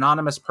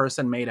anonymous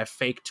person made a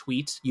fake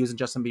tweet using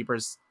Justin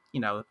Bieber's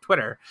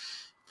Twitter,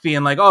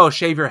 being like, oh,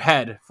 shave your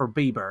head for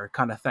Bieber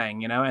kind of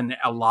thing, and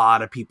a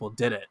lot of people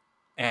did it.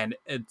 And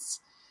it's,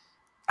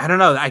 I don't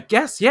know, I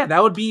guess, yeah,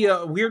 that would be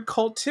a weird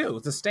cult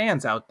too. The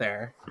stands out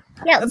there.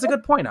 Yeah, that's a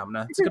good point,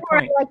 Amna. It's a good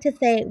point. I like to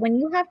say, when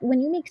you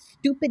make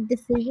stupid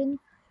decisions,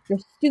 you're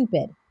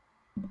stupid.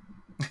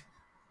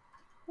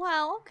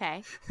 Well,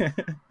 okay.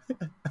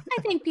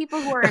 I think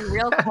people who are in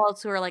real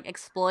cults who are like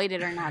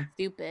exploited are not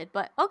stupid,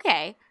 but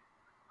okay.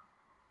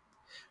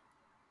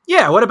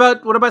 Yeah, what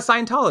about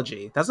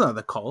Scientology? That's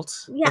another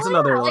cult. Yeah, that's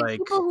another like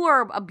people who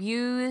are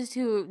abused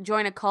who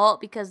join a cult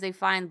because they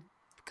find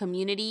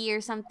community or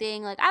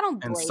something. Like I don't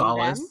blame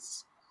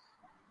solace.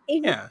 them.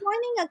 If you're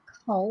joining a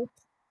cult,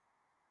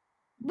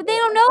 but they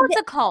don't know it's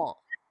a cult.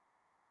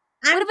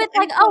 What if it's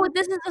like, oh,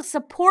 this is a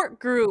support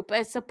group,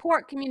 a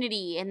support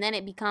community, and then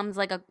it becomes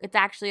like it's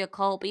actually a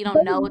cult, but you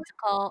don't know it's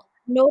a cult?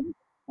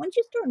 Once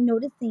you start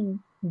noticing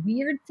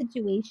weird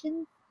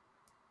situations,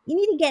 you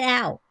need to get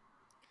out.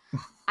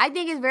 I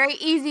think it's very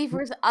easy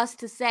for us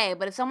to say,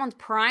 but if someone's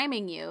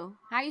priming you,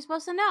 how are you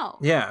supposed to know?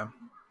 Yeah.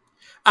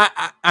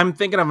 I'm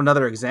thinking of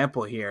another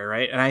example here,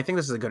 right? And I think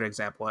this is a good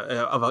example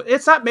of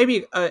it's not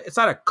maybe it's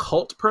not a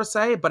cult per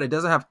se, but it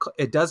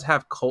does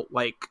have cult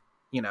like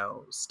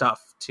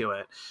stuff to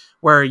it,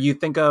 where you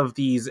think of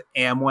these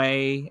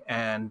Amway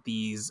and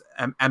these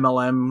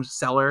MLM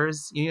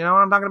sellers. You know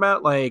what I'm talking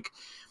about? Like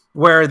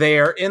where they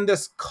are in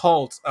this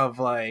cult of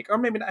like, or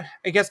maybe not,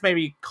 I guess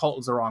maybe cult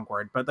is the wrong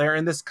word, but they're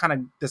in this kind of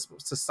this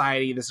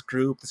society, this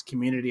group, this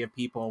community of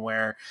people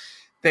where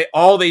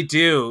they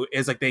do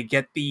is like they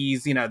get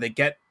these, they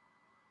get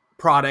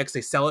products,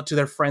 they sell it to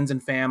their friends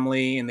and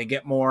family, and they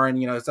get more,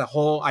 and it's a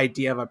whole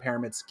idea of a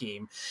pyramid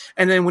scheme.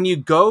 And then when you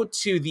go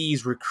to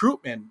these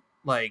recruitment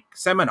like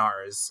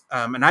seminars,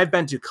 and I've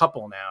been to a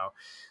couple now,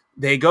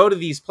 they go to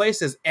these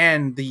places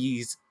and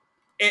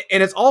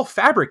it's all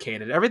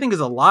fabricated. Everything is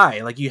a lie.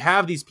 Like you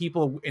have these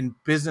people in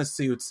business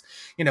suits,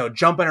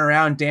 jumping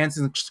around,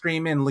 dancing,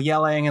 screaming,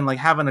 yelling, and like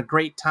having a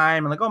great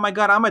time. And like, oh my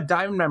God, I'm a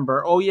diamond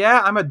member. Oh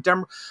yeah, I'm a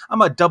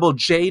double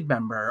jade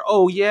member.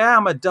 Oh yeah,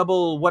 I'm a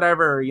double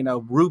whatever,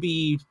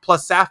 ruby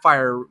plus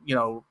sapphire,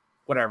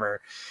 whatever.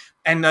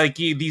 And like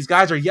these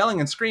guys are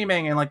yelling and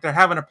screaming, and like they're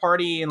having a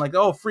party, and like,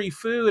 oh, free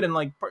food, and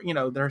like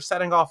they're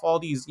setting off all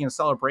these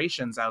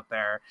celebrations out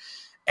there.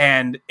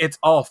 And it's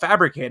all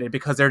fabricated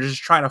because they're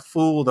just trying to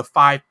fool the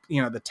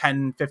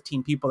 10,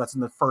 15 people that's in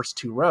the first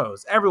two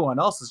rows. Everyone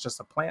else is just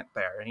a plant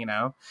there,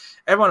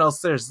 everyone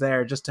else is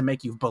there just to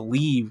make you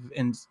believe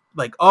in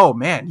like, oh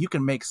man, you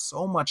can make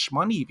so much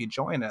money if you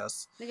join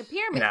us. Like a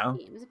pyramid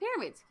scheme. It's a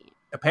pyramid scheme.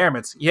 A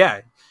pyramid,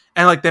 yeah.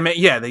 And like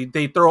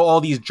they throw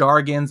all these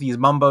jargons, these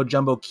mumbo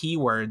jumbo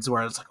keywords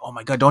where it's like, oh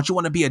my God, don't you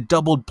want to be a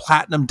double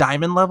platinum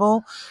diamond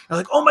level? You're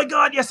like, oh my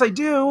God, yes I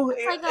do.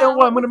 Like, I'm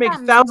going to make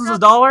thousands of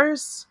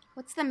dollars.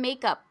 What's the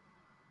makeup?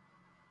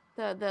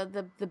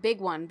 The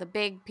big one, the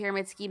big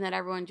pyramid scheme that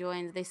everyone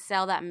joins. They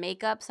sell that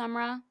makeup,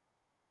 Sumra.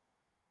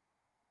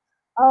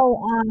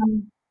 Oh,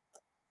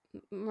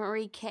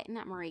 Marie K,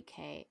 not Marie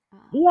K.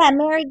 Yeah,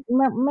 Mary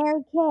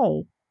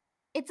Kay.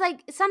 It's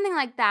like something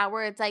like that,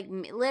 where it's like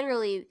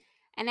literally,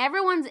 and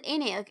everyone's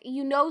in it.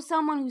 Like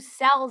someone who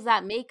sells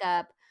that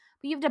makeup,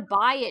 but you have to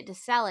buy it to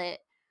sell it.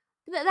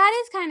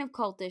 That is kind of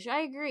cultish.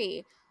 I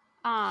agree.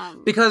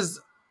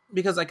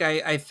 Because like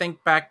I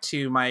think back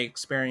to my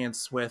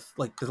experience with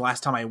like the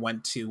last time I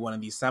went to one of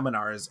these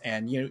seminars,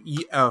 and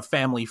a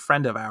family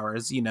friend of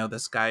ours,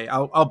 this guy,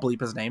 I'll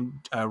bleep his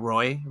name,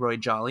 Roy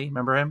Jolly,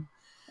 remember him?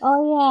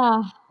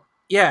 Oh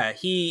yeah.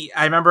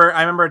 I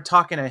remember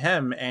talking to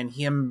him and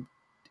him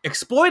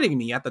exploiting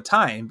me at the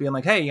time, being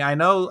like, hey,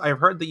 I've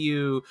heard that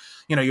you're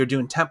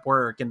doing temp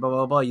work and blah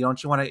blah blah, you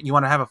want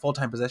to have a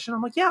full-time position?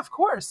 I'm like, yeah, of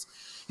course.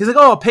 He's like,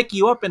 oh, I'll pick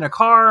you up in a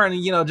car and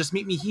just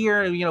meet me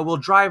here, and we'll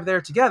drive there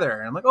together.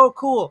 And I'm like, oh,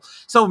 cool.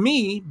 So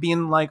me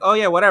being like, oh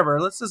yeah, whatever,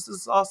 this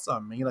is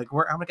awesome. And you're like,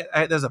 I'm gonna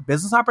get, there's a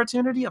business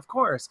opportunity, of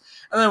course.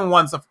 And then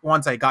once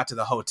I got to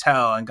the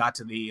hotel and got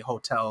to the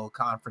hotel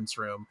conference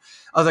room,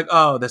 I was like,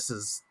 oh, this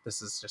is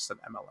just an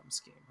MLM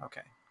scheme.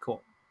 Okay,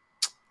 cool.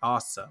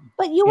 Awesome.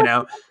 But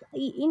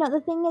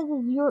the thing is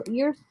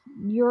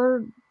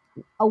you're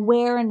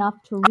aware enough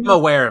to I'm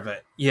aware of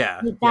it.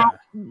 Yeah.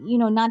 Not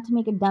to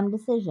make a dumb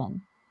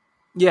decision.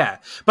 Yeah.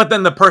 But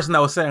then the person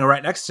that was sitting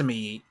right next to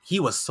me, he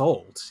was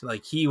sold.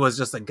 Like he was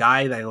just a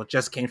guy that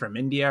just came from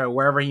India or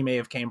wherever he may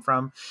have came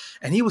from,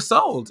 and he was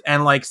sold.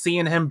 And like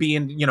seeing him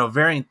being,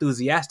 very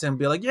enthusiastic and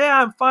be like,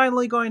 yeah, I'm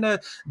finally going to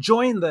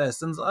join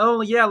this. And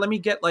oh yeah, let me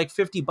get like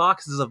 50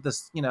 boxes of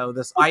this,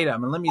 this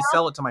item, and let me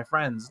sell it to my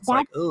friends. It's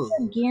like, ugh.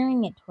 They're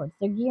gearing it towards.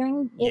 They're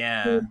gearing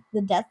it towards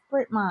the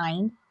desperate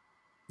mind.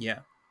 Yeah.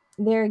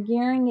 They're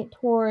gearing it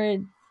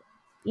towards,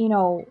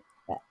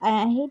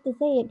 I hate to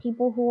say it,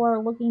 people who are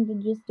looking to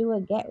just do a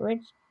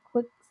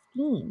get-rich-quick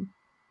scheme.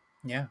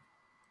 Yeah.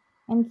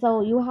 And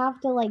so you have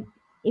to, like,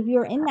 if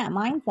you're in that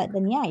mindset,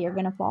 then yeah, you're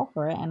going to fall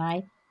for it, and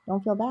I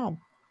don't feel bad.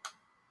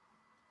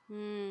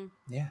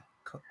 Yeah.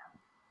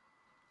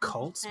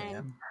 Cults,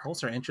 man.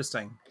 Cults are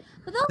interesting.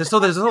 There's so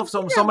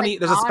many.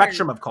 There's a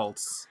spectrum of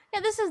cults. Yeah,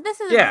 this is.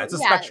 Yeah, it's a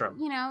spectrum.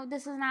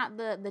 This is not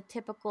the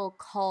typical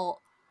cult.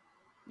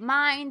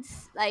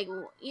 Minds, like,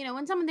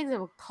 when someone thinks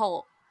of a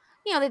cult,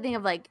 they think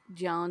of like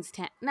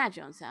Jonestown.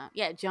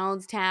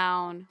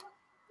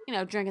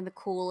 Drinking the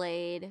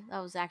Kool-Aid. That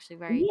was actually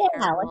very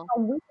terrible. Like a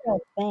weirdo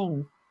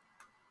thing.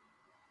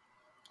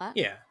 What?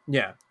 Yeah.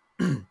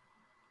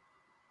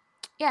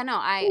 Yeah,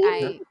 no,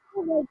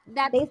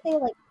 they say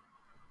like,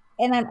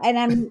 and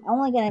I'm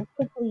only gonna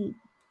quickly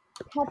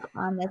touch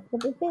on this,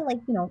 but they say like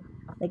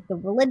like the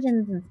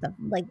religions and stuff,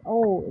 like,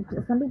 oh,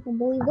 some people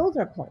believe those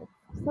are cults.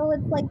 So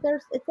it's like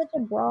it's such a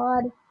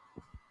broad.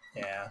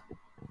 Yeah.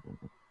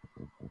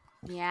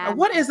 Yeah.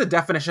 What is the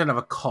definition of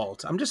a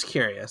cult? I'm just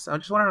curious. I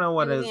just want to know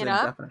what is the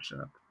definition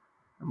of.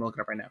 I'm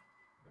looking up right now.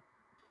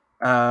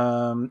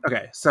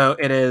 Okay, so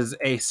it is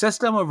a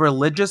system of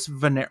religious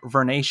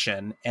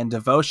veneration and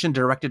devotion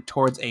directed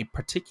towards a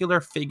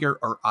particular figure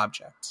or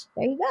object.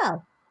 There you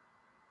go.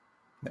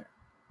 There.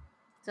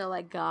 So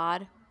like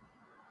God.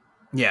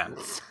 Yeah.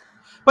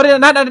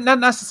 But not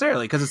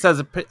necessarily, because it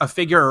says a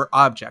figure or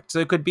object. So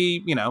it could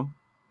be,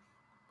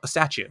 a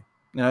statue.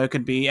 It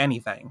could be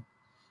anything.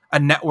 A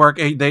network.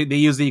 They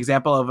use the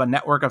example of a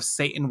network of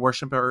Satan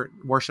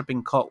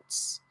worshiping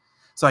cults.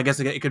 So I guess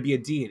it could be a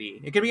deity.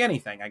 It could be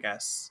anything, I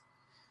guess.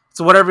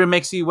 So whatever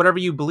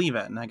you believe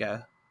in, I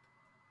guess.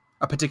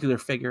 A particular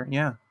figure,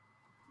 yeah.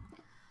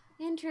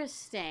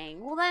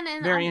 Interesting. Well,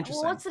 then, Very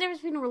interesting. what's the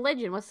difference between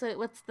religion? What's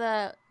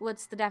the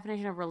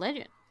definition of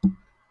religion?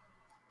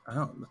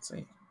 Oh, let's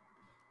see.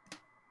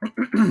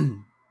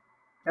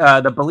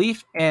 The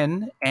belief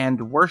in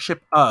and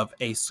worship of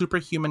a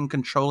superhuman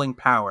controlling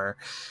power,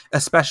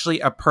 especially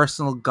a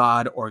personal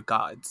god or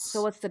gods.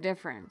 So what's the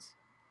difference?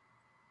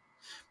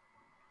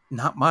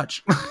 Not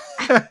much.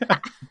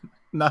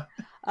 not,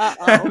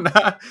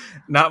 Uh-oh.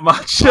 not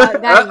much.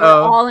 Guys, we're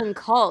all in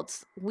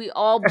cults.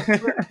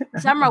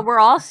 Summer, we're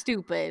all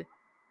stupid.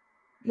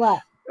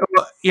 What?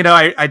 Well,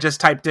 I just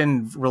typed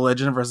in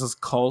religion versus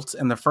cult,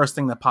 and the first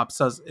thing that pops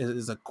up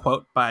is a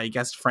quote by, I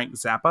guess, Frank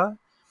Zappa,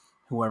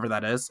 whoever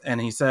that is,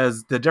 and he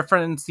says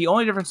the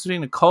only difference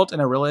between a cult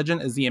and a religion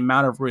is the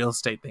amount of real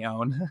estate they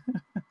own.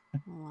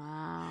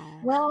 Wow.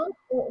 Well,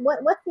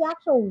 what's the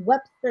actual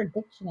Webster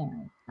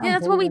dictionary? Yeah,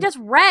 that's what we just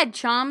read,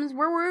 chums.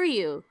 Where were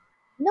you?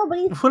 No, but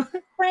he's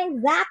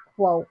Frank Zapp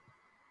quote.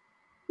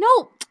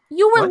 No,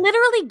 you were What?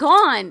 literally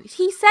gone.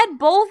 He said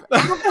both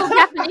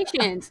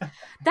definitions.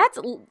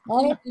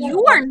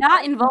 You are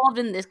not involved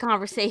in this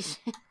conversation.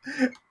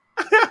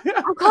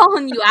 I'm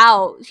calling you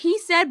out. He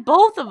said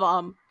both of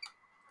them.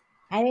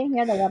 I didn't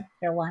hear the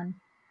Webster one.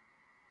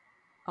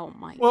 Oh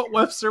my! What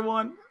Webster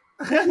one?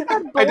 Both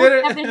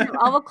definition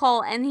of a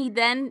cult, and he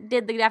then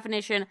did the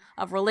definition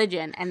of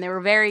religion, and they were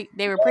pretty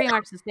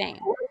much the same.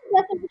 What was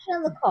the definition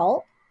of the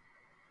cult?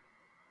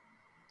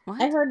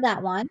 What? I heard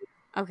that one.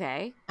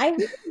 Okay. I heard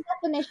the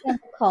definition of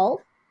the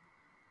cult.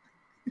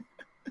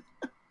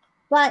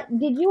 But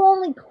did you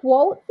only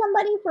quote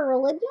somebody for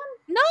religion?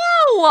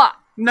 No.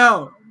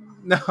 No.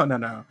 All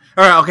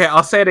right, okay,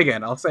 I'll say it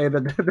again. I'll say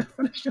the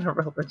definition of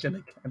religion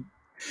again.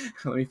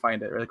 Let me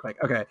find it really quick.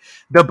 Okay.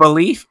 The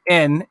belief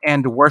in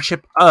and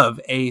worship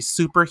of a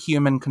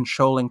superhuman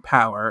controlling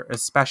power,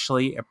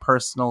 especially a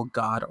personal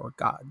god or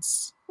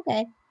gods.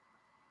 Okay.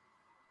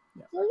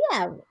 Yeah. So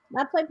yeah,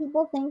 that's why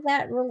people think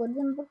that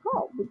religion's a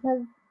cult,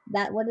 because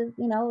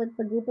it's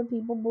a group of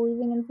people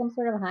believing in some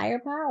sort of higher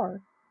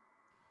power.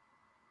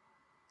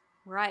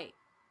 Right.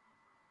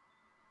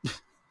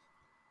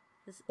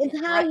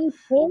 It's how you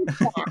think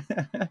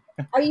that.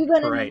 Are you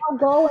going to now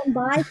go and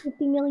buy $50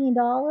 million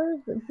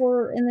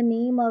in the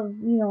name of,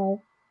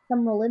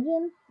 some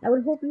religion? I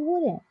would hope you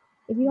wouldn't.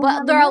 If you don't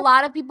But there are a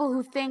lot of people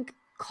who think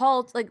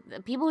cults, like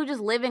people who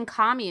just live in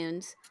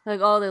communes, like,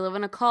 oh, they live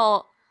in a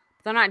cult.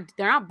 They're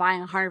not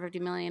buying 150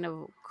 million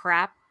of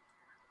crap.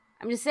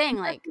 I'm just saying,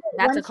 like,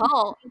 that's a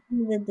cult.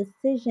 The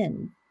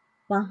decision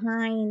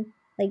behind,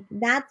 like,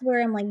 that's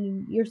where I'm like,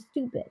 you're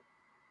stupid.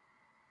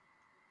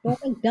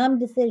 Don't make dumb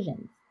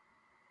decisions.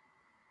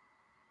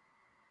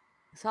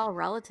 It's all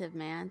relative,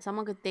 man.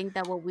 Someone could think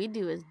that what we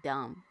do is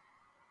dumb.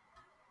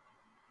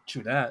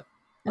 True that.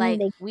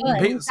 Like,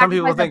 some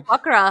people think a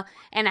bakra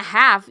and a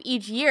half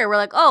each year. We're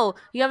like, oh,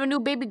 you have a new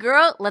baby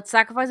girl? Let's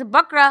sacrifice a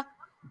bakra.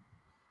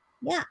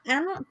 Yeah,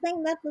 I'm not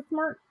saying that's a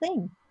smart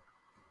thing.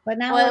 But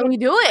now we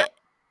do it.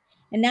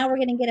 And now we're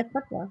going to get a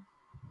fatwa.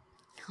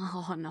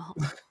 Oh, no.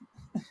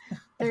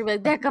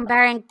 They're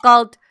comparing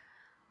cult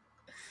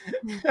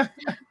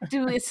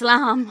to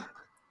Islam.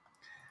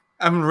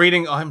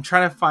 I'm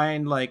trying to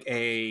find like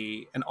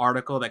an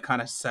article that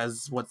kind of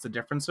says what the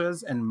difference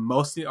is, and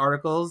most of the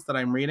articles that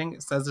I'm reading,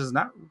 it says there's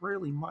not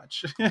really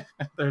much.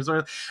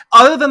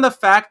 Other than the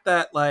fact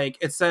that, like,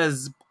 it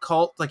says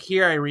cult, like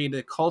here I read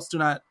that cults do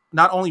not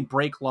only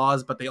break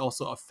laws, but they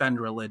also offend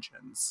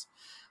religions.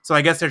 So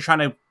I guess they're trying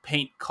to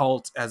paint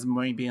cult as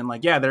being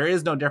like, yeah, there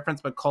is no difference,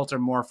 but cults are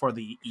more for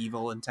the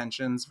evil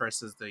intentions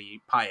versus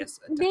the pious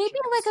intentions. Maybe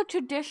like a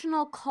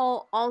traditional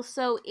cult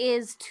also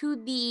is to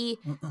the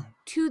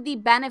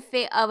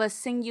benefit of a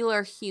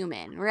singular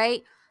human,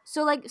 right?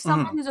 So like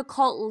someone who's a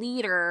cult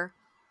leader,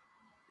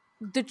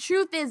 the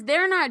truth is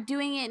they're not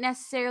doing it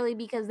necessarily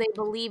because they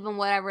believe in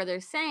whatever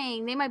they're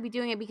saying. They might be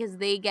doing it because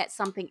they get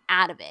something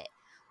out of it,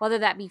 whether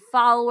that be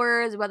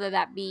followers, whether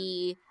that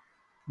be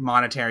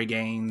monetary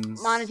gain,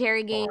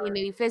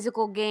 maybe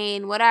physical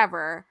gain,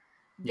 whatever.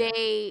 Yeah.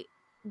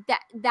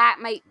 That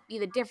might be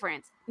the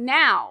difference.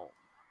 Now,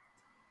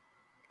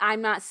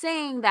 I'm not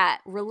saying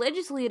that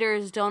religious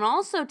leaders don't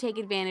also take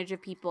advantage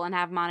of people and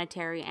have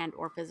monetary and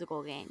or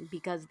physical gain,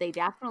 because they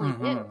definitely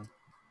do.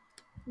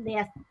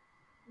 Yes,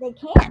 they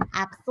can.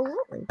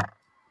 Absolutely.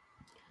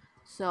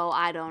 So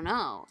I don't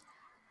know.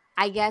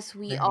 I guess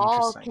we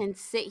all can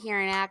sit here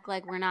and act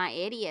like we're not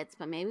idiots,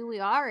 but maybe we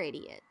are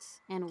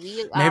idiots, and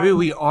maybe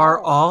we are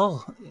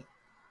all.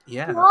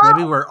 Yeah,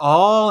 maybe we're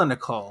all in a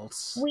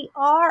cult. We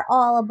are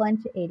all a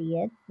bunch of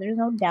idiots. There's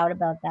no doubt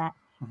about that.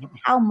 It's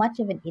how much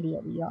of an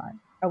idiot we are.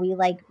 Are we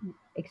like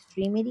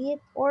extreme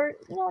idiots or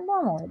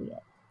normal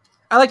idiots?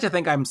 I like to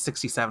think I'm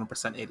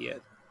 67%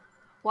 idiot.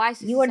 Why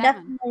 67? You are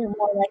definitely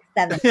more like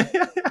 7.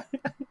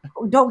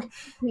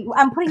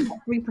 I'm putting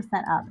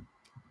 3% up.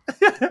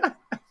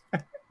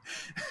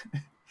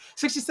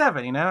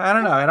 67. You know, I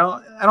don't know.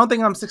 I don't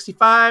think I'm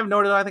 65.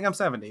 Nor do I think I'm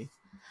 70.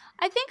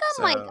 I think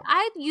I'm like,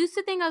 I used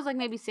to think I was like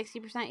maybe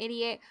 60%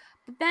 idiot.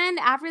 But then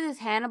after this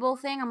Hannibal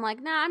thing, I'm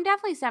like, nah, I'm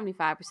definitely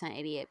 75%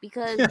 idiot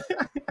because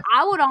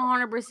I would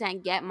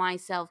 100% get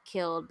myself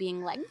killed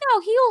being like,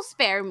 no, he'll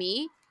spare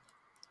me.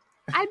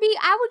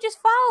 I would just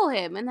follow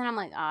him. And then I'm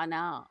like, oh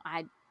no,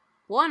 I'm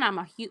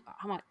a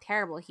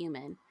terrible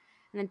human.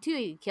 And then 2,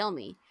 he'd kill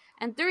me.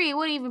 And 3, it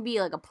wouldn't even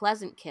be like a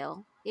pleasant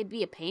kill. It'd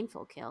be a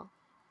painful kill.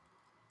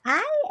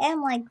 I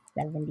am like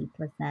 70%.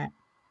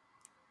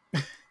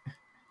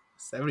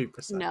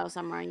 70%. No,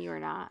 Summer, you are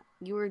not.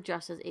 You are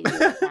just as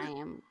idiot as I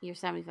am. You're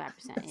 75%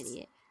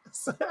 idiot.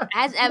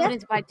 As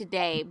evidenced by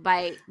today,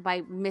 by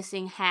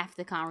missing half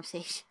the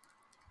conversation.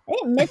 I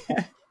didn't miss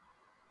it.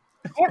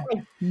 I didn't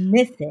like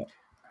miss it.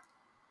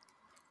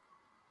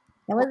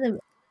 That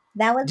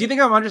was. Do you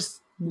think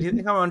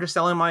I'm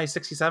underselling my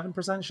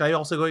 67%? Should I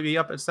also go be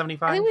up at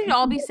 75? I think we should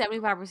all be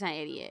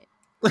 75% idiot.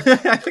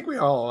 I think we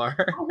all are.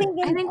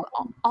 I think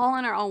all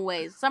in our own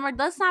ways. Summer,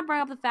 let's not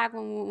bring up the fact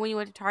when you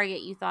went to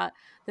Target, you thought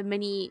the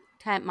mini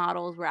tent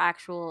models were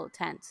actual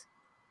tents.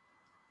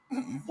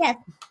 Yes,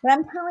 but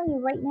I'm telling you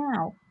right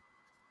now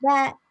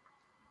that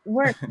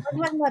we're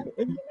talking about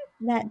idiots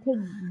that take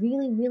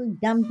really, really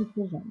dumb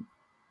decisions.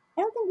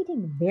 I don't think we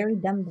take very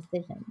dumb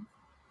decisions.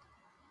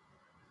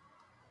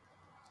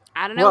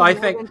 I don't know. Well, I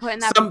think put in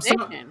that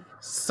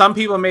some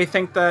people may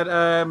think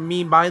that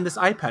me buying this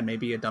iPad may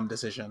be a dumb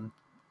decision.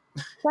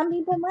 Some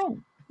people might.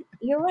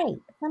 You're right.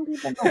 Some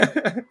people might.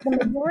 The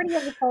majority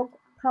of the folks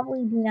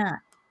probably do not.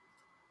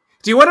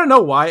 Do you want to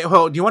know why?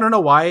 Well, do you want to know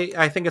why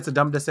I think it's a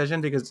dumb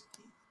decision? Because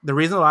the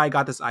reason why I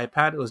got this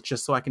iPad was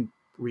just so I can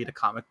read a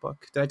comic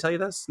book. Did I tell you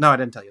this? No, I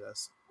didn't tell you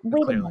this.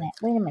 Wait a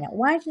minute.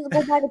 Why don't you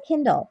just go buy the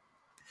Kindle?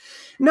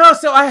 No,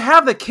 so I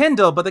have the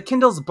Kindle, but the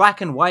Kindle's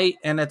black and white,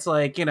 and it's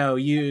like, you know,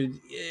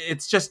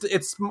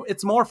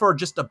 it's more for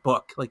just a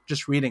book, like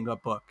just reading a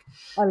book.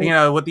 You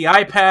know, with the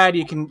iPad,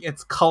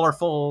 it's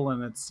colorful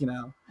and it's, you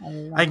know,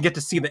 I can get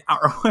to see the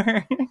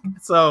artwork.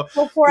 so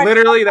for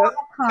literally that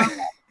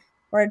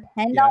for a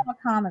 $10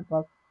 comic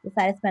book,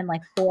 decide to spend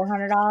like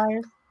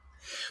 $400.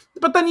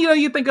 But then, you know,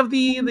 you think of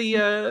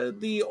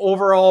the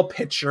overall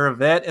picture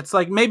of it. It's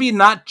like maybe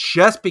not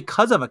just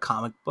because of a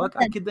comic book.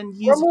 I could then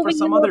use it for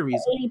some other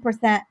reason.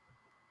 80%.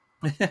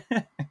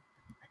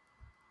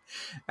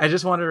 I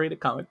just want to read a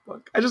comic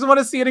book. I just want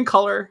to see it in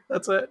color.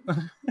 That's it.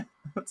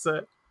 That's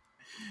it.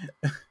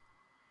 I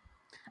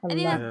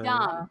think that's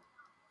dumb.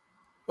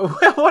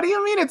 What do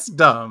you mean it's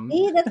dumb?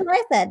 See, that's what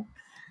I said.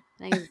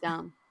 I think it's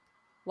dumb.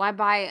 Why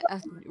buy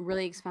a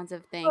really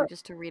expensive thing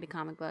just to read a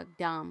comic book?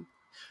 Dumb.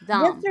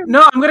 Dumb.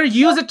 No, I'm going to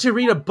use it to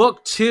read a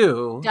book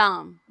too.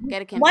 Dumb.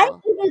 Get a Kindle. Why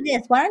don't you do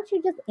this? Why don't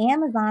you just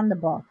Amazon the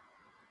book?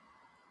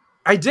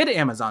 I did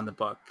Amazon the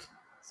book.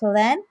 So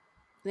then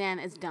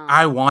it's dumb.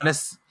 I want to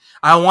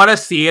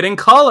see it in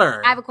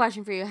color. I have a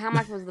question for you. How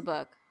much was the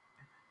book?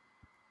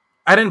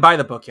 I didn't buy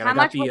the book yet. How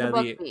much would the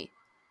book be?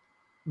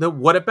 It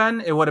would have been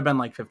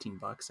like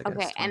 $15, I guess.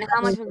 Okay, and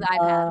how much was the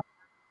iPad?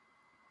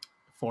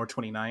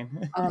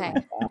 $429. Okay,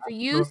 so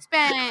you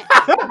spent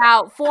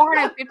about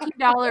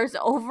 $450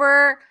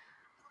 over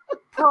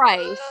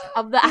price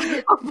of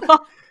the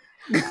book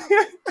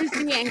to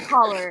see it in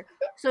color.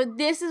 So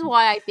this is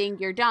why I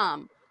think you're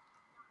dumb.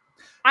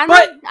 I'm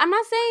not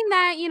saying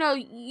that, you know,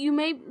 you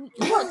may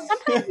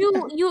sometimes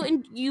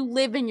you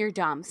live in your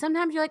dumb.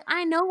 Sometimes you're like,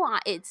 I know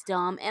it's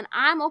dumb and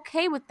I'm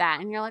okay with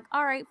that. And you're like,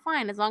 all right,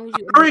 fine, as long as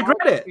you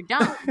regret it. You're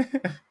dumb.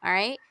 All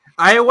right?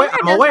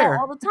 I'm aware.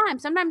 All the time.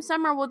 Sometimes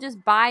Summer will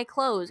just buy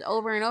clothes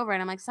over and over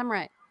and I'm like,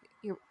 Summer,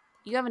 you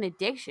have an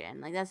addiction.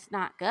 Like, that's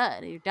not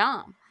good. You're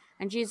dumb.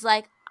 And she's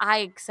like, I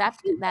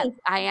accept that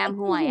I am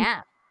who I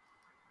am.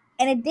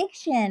 An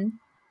addiction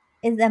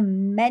is a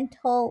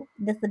mental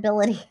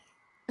disability.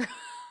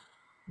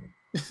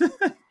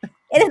 It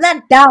is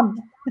not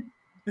dumb.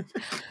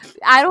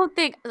 I don't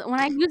think when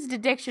I use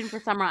addiction for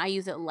Summer, I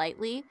use it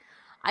lightly.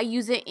 I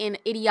use it in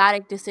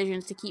idiotic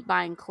decisions to keep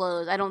buying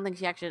clothes. I don't think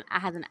she actually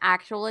has an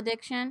actual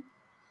addiction.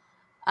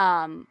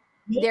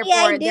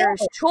 Therefore,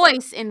 there's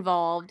choice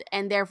involved,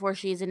 and therefore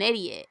she's an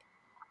idiot.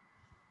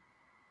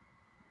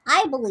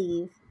 I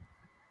believe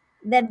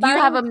that. Do you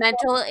have a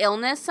mental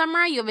illness,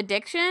 Summer? You have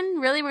addiction?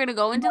 Really? We're going to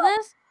go into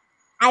this?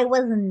 I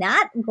was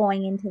not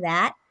going into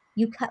that.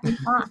 You cut me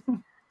off.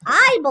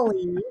 I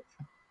believe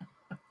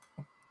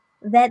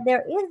that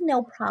there is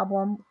no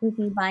problem with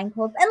me buying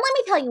clothes. And let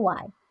me tell you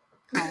why.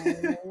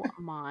 Oh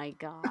my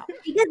God.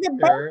 Because it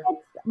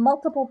benefits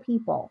multiple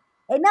people.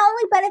 It not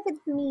only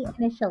benefits me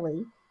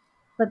initially,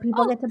 but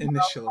people get to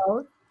buy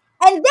clothes.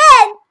 And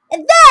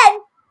then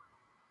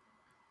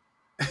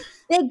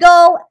they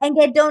go and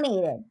get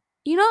donated.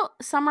 You know,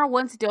 Summer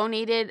once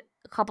donated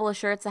a couple of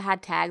shirts that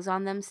had tags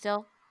on them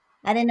still.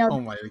 I didn't know. Oh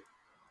my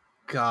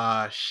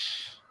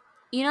gosh.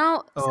 You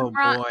know,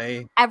 Summer,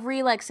 boy.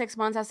 Every 6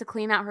 months has to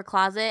clean out her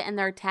closet and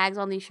there are tags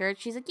on these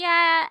shirts. She's like,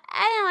 yeah,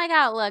 I didn't like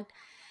how it looked.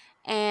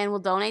 And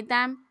we'll donate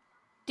them.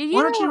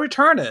 Why don't you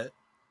return it?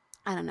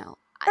 I don't know.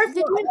 I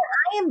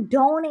am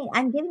donating.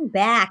 I'm giving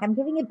back. I'm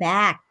giving it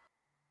back.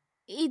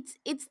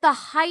 it's the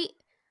height.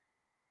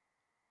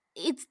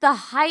 It's the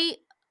height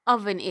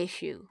of an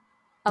issue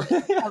of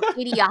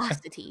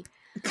idiocity,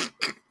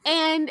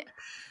 and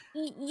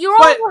you're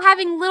But- also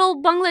having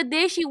little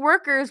Bangladeshi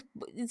workers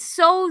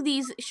sew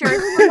these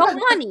shirts for no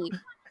money.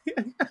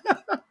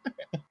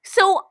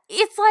 So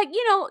it's like,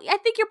 I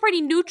think you're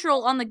pretty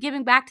neutral on the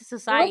giving back to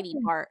society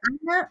Listen, part.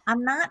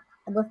 I'm not.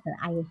 Listen,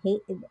 I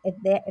hate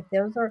if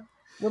those are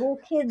little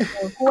kids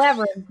or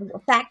whoever,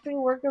 factory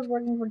workers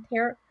working for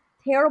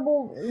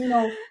terrible,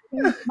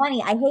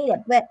 money. I hate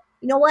it. But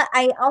you know what?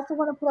 I also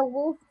want to put a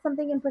little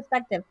something in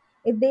perspective.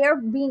 If they're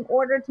being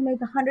ordered to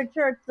make 100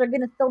 shirts, they're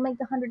gonna still make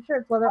the 100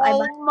 shirts, whether I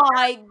buy. Oh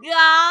my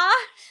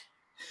gosh.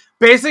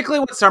 Basically,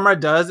 what Summer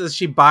does is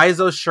she buys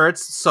those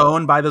shirts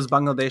sewn by those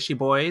Bangladeshi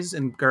boys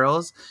and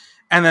girls,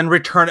 and then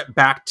return it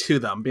back to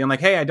them, being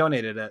like, "Hey, I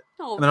donated it."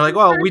 No, And they're like,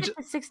 "Well, we just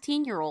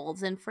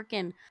 16-year-olds and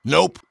freaking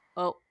Nope.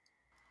 oh,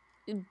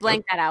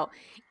 blank that out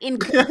in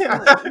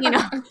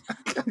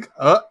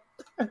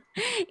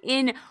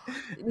in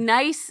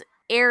nice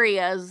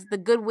areas, the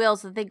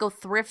Goodwills that they go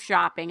thrift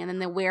shopping and then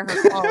they wear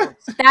her clothes.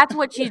 That's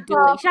what she's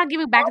doing. She's not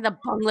giving back to the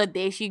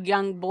Bangladeshi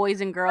young boys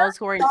and girls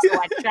who are in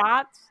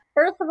sweatshots.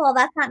 First of all,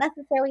 that's not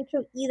necessarily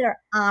true either,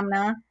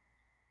 Amna.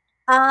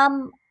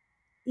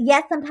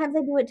 Yes, sometimes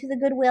I do it to the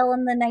Goodwill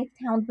in the nice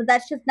towns, but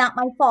that's just not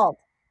my fault.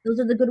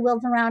 Those are the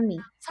Goodwills around me.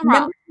 Summer,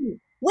 Number two,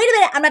 wait a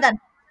minute, I'm not done.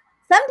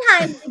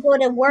 Sometimes they go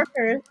to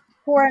workers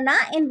who are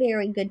not in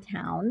very good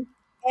towns,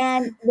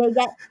 and they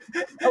get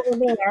over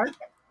there.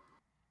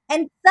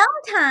 And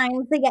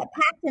sometimes they get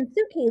packed in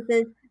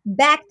suitcases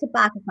back to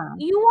Pakistan.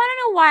 you want to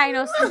know why I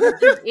know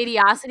this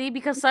idiocity?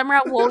 Because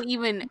Summer won't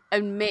even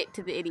admit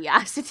to the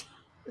idiocity.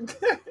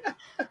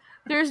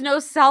 There's no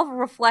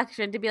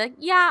self-reflection to be like,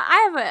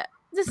 yeah,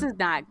 this is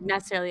not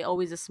necessarily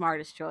always the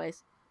smartest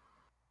choice.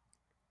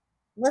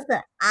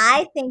 Listen,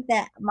 I think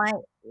that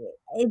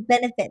it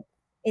benefits.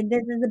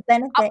 This is a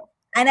benefit,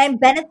 and I'm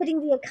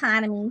benefiting the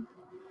economy.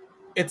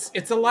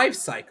 It's a life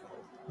cycle.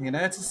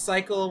 It's a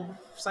cycle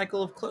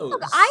of clothes.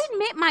 Look, I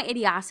admit my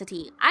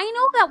idiocity. I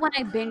know that when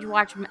I binge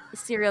watch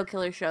serial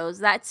killer shows,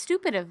 that's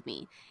stupid of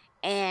me,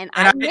 and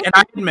I admit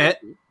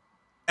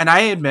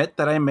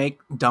that I make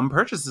dumb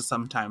purchases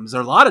sometimes.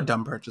 There are a lot of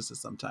dumb purchases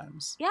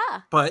sometimes.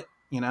 Yeah, but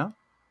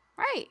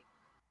right.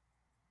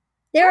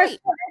 There are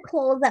certain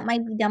clothes that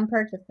might be dumb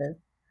purchases,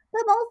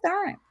 but most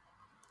aren't.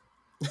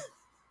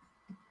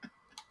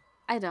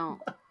 I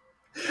don't.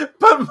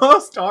 But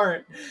most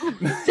aren't.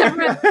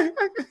 Summer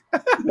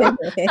and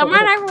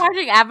I were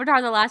watching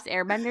Avatar: The Last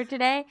Airbender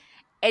today,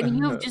 and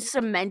you have just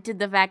cemented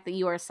the fact that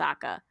you are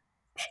Sokka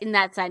in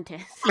that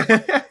sentence.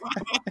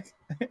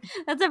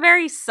 That's a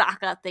very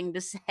Sokka thing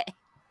to say.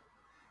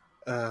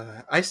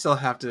 I still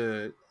have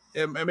to.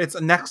 It's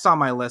next on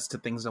my list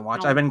of things to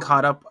watch. I've been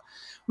caught up.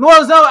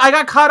 Well, no, I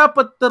got caught up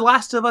with The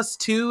Last of Us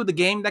 2, the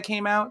game that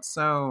came out.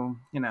 So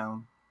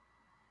I've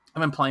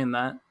been playing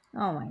that.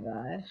 Oh my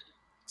gosh.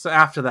 So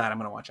after that, I'm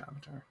gonna watch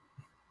Avatar.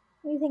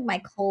 You think my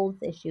clothes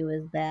issue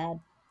is bad?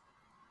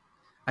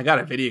 I got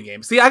a video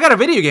game. See, I got a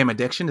video game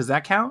addiction. Does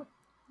that count?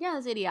 Yeah,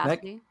 that's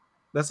idiocy.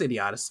 That's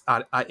idiotic.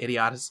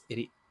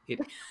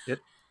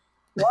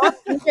 Well,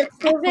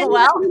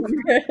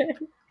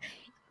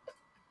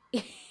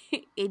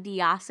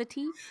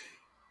 idiocity.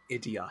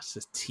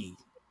 Idiocy.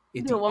 Do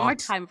it one more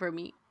time for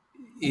me.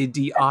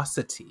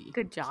 Idiocity.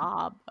 Good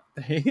job.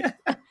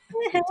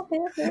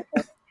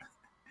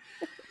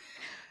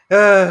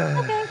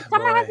 Okay,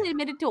 Summer hasn't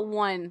admitted to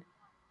one.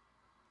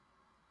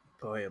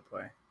 Boy, oh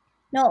boy.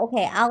 No,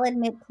 okay, I'll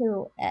admit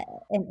to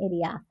an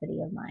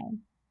idiocity of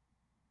mine.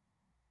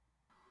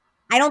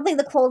 I don't think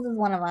the clothes is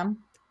one of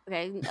them.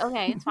 Okay,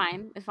 it's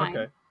fine. It's fine.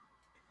 Okay.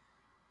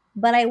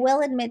 But I will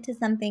admit to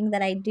something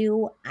that I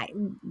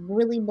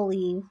really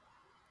believe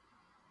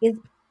is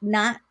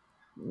not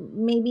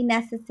maybe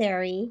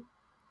necessary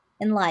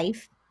in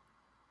life.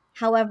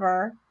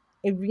 However,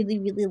 I really,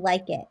 really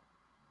like it.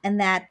 And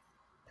that's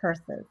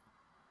purses.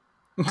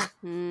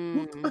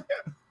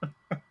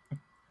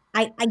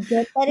 I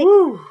get that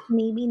it's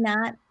maybe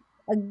not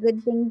a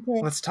good thing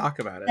to Let's talk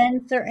about it.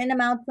 spend certain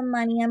amounts of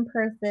money on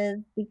purses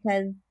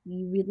because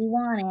you really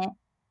want it.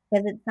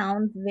 Because it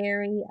sounds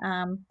very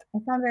I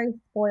sound very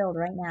spoiled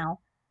right now.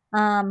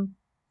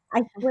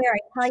 I swear, I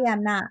tell you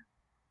I'm not.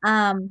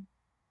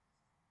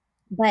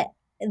 But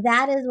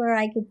that is where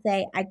I could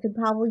say I could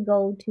probably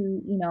go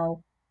to,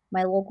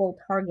 my local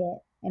Target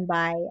and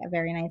buy a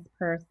very nice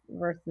purse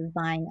versus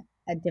buying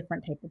a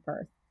different type of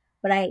purse.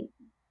 But I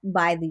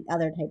buy the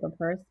other type of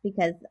purse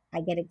because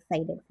I get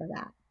excited for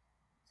that.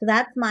 So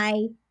that's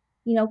my,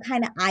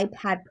 kind of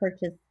iPad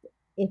purchase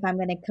if I'm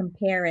going to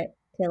compare it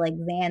to like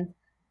Zan's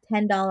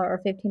 $10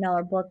 or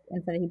 $15 book.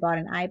 Instead of he bought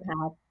an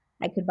iPad,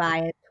 I could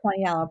buy a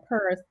 $20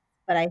 purse,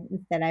 but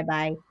instead I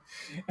buy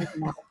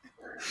something else.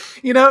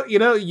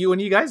 you when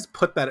you guys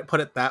put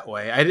it that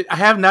way, I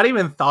have not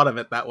even thought of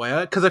it that way.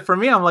 Because for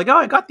me, I'm like, oh,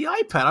 I got the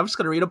iPad. I'm just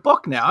gonna read a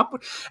book now.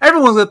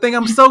 Everyone's gonna think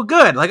I'm so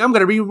good. Like I'm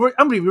gonna be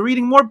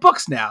reading more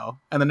books now.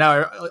 And then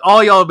now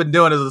all y'all have been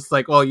doing is just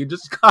like, well, you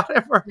just got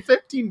it for a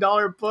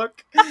 $15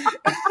 book.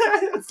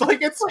 It's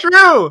like it's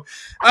true.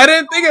 I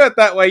didn't think of it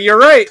that way. You're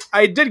right.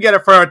 I did get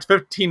it for a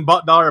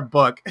 $15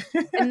 book.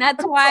 And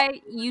that's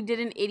why you did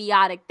an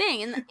idiotic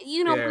thing. And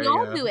we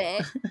all do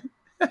it.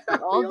 We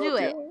all do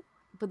it.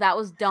 But that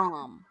was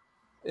dumb.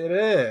 It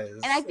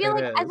is. And I feel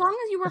like as long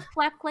as you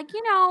reflect, like,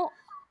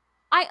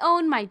 I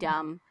own my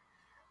dumb.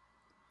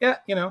 Yeah,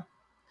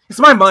 it's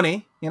my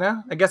money,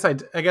 I guess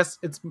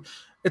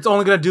it's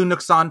only gonna do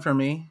Nuxan for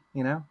me,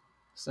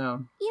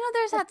 so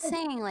there's that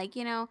saying, like,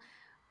 you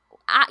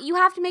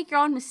have to make your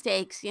own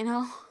mistakes,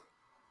 because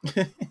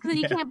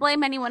you can't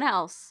blame anyone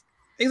else.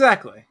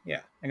 Exactly. Yeah,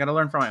 I gotta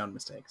learn from my own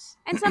mistakes.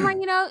 And Summer,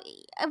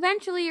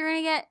 eventually you're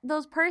gonna get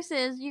those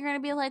purses. You're gonna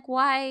be like,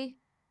 why?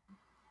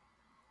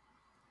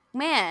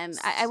 Man,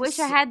 I wish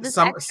I had this.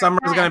 Summer's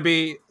gonna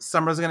be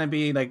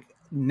like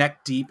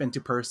neck deep into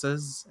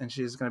purses, and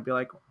she's gonna be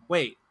like,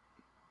 wait,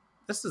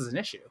 this is an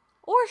issue.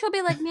 Or she'll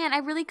be like, man, I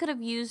really could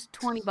have used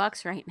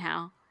 $20 right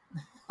now.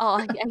 Oh,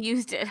 I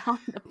used it on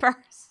the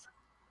purse.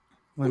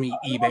 Let me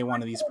eBay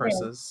one of these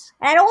purses.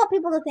 And I don't want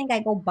people to think I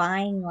go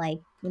buying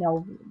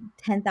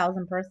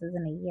 10,000 purses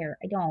in a year.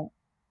 I don't.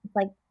 It's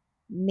like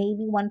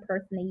maybe one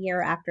purse in a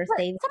year after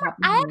saving.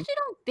 I actually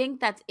don't think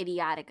that's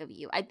idiotic of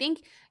you. I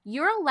think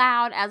you're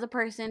allowed as a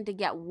person to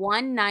get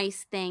one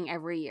nice thing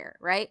every year,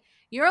 right?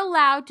 You're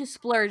allowed to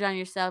splurge on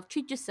yourself,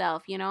 treat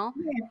yourself, Yes.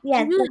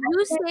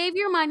 You save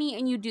your money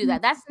and you do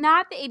that. That's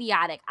not the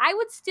idiotic. I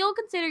would still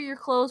consider your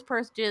clothes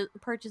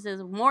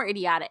purchases more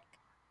idiotic.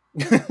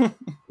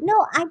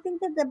 No, I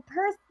think that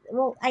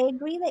I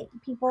agree that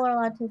people are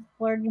allowed to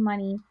splurge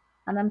money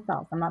on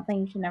themselves. I'm not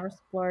saying you should never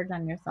splurge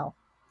on yourself.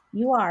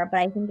 You are,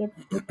 but I think it's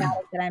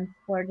idiotic that I'm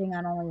splurging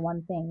on only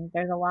one thing.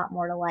 There's a lot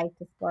more to life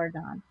to splurge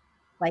on.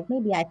 Like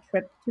maybe a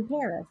trip to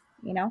Paris,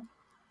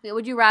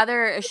 Would you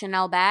rather a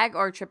Chanel bag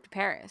or a trip to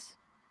Paris?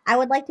 I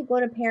would like to go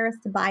to Paris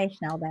to buy a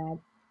Chanel bag.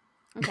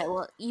 Okay,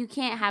 well, you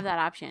can't have that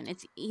option.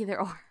 It's either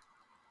or.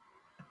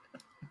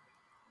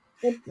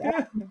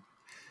 The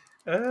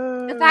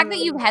fact that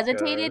you've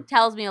hesitated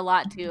tells me a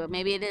lot too.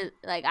 Maybe it is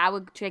like I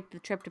would take the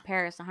trip to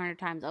Paris 100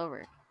 times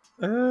over.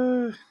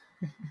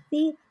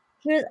 See,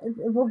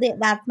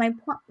 that's my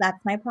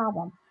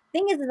problem.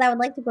 Thing is I would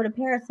like to go to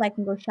Paris so I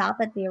can go shop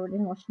at the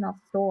original Chanel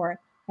store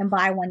and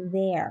buy one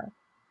there.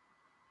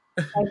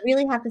 I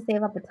really have to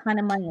save up a ton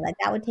of money. Like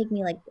that would take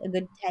me like a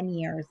good 10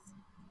 years.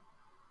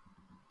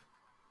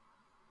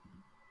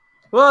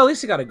 Well, at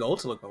least you got a goal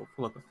to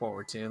look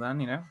forward to.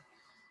 Then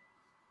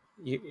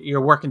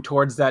you're working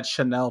towards that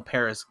Chanel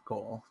Paris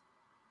goal.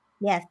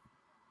 Yes,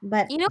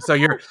 but so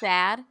you're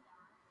sad.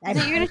 So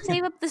you're gonna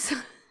save up this.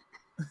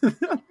 You're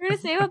gonna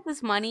save up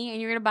this money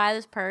and you're gonna buy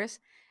this purse,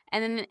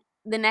 and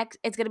then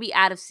it's gonna be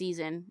out of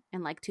season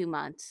in like 2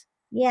 months.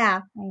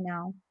 Yeah, I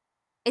know.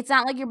 It's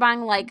not like you're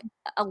buying like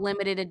a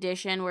limited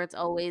edition where it's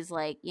always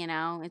like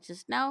it's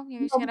just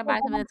you're just gonna buy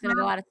something that's gonna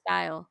go out of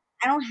style.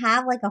 I don't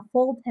have like a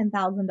full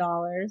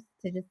 $10,000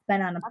 to just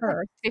spend on a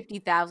purse. Like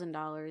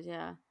 $50,000,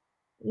 yeah.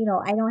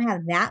 I don't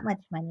have that much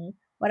money.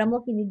 What I'm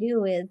looking to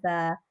do is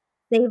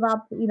save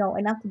up,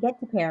 enough to get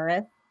to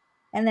Paris,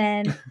 and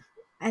then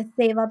I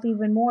save up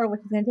even more, which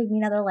is going to take me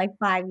another like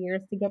 5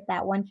 years to get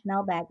that one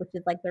Chanel bag, which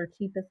is like their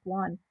cheapest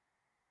one.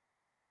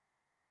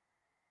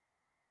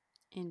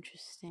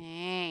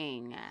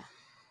 Interesting.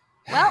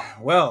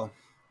 Well.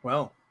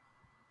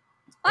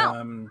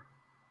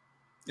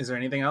 Is there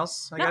anything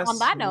else? I guess on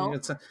that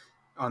note.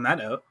 On that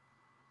note.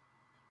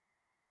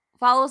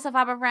 Follow us at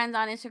Fab and Friends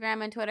on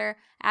Instagram and Twitter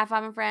at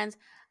Fab and Friends.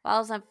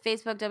 Follow us on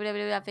Facebook,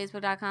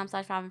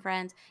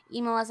 www.facebook.com/FabandFriends.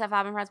 Email us at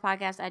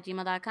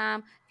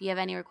fabandfriendspodcast@gmail.com if you have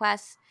any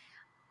requests.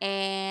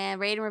 And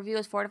rate and review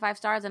us 4 to 5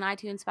 stars on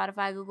iTunes,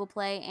 Spotify, Google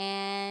Play,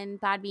 and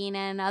Podbean,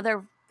 and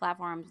other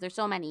platforms. There's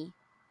so many.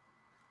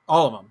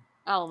 All of them.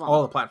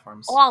 All the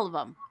platforms. All of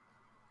them.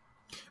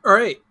 All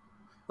right.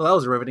 Well, that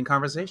was a riveting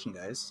conversation,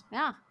 guys.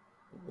 Yeah.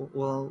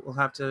 We'll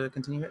have to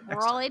continue it next time.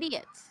 We're all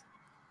idiots.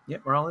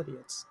 Yep, we're all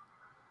idiots.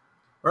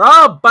 We're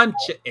all a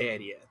bunch of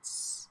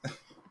idiots.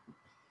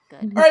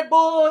 Good. All right,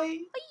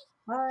 boy.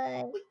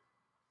 Bye.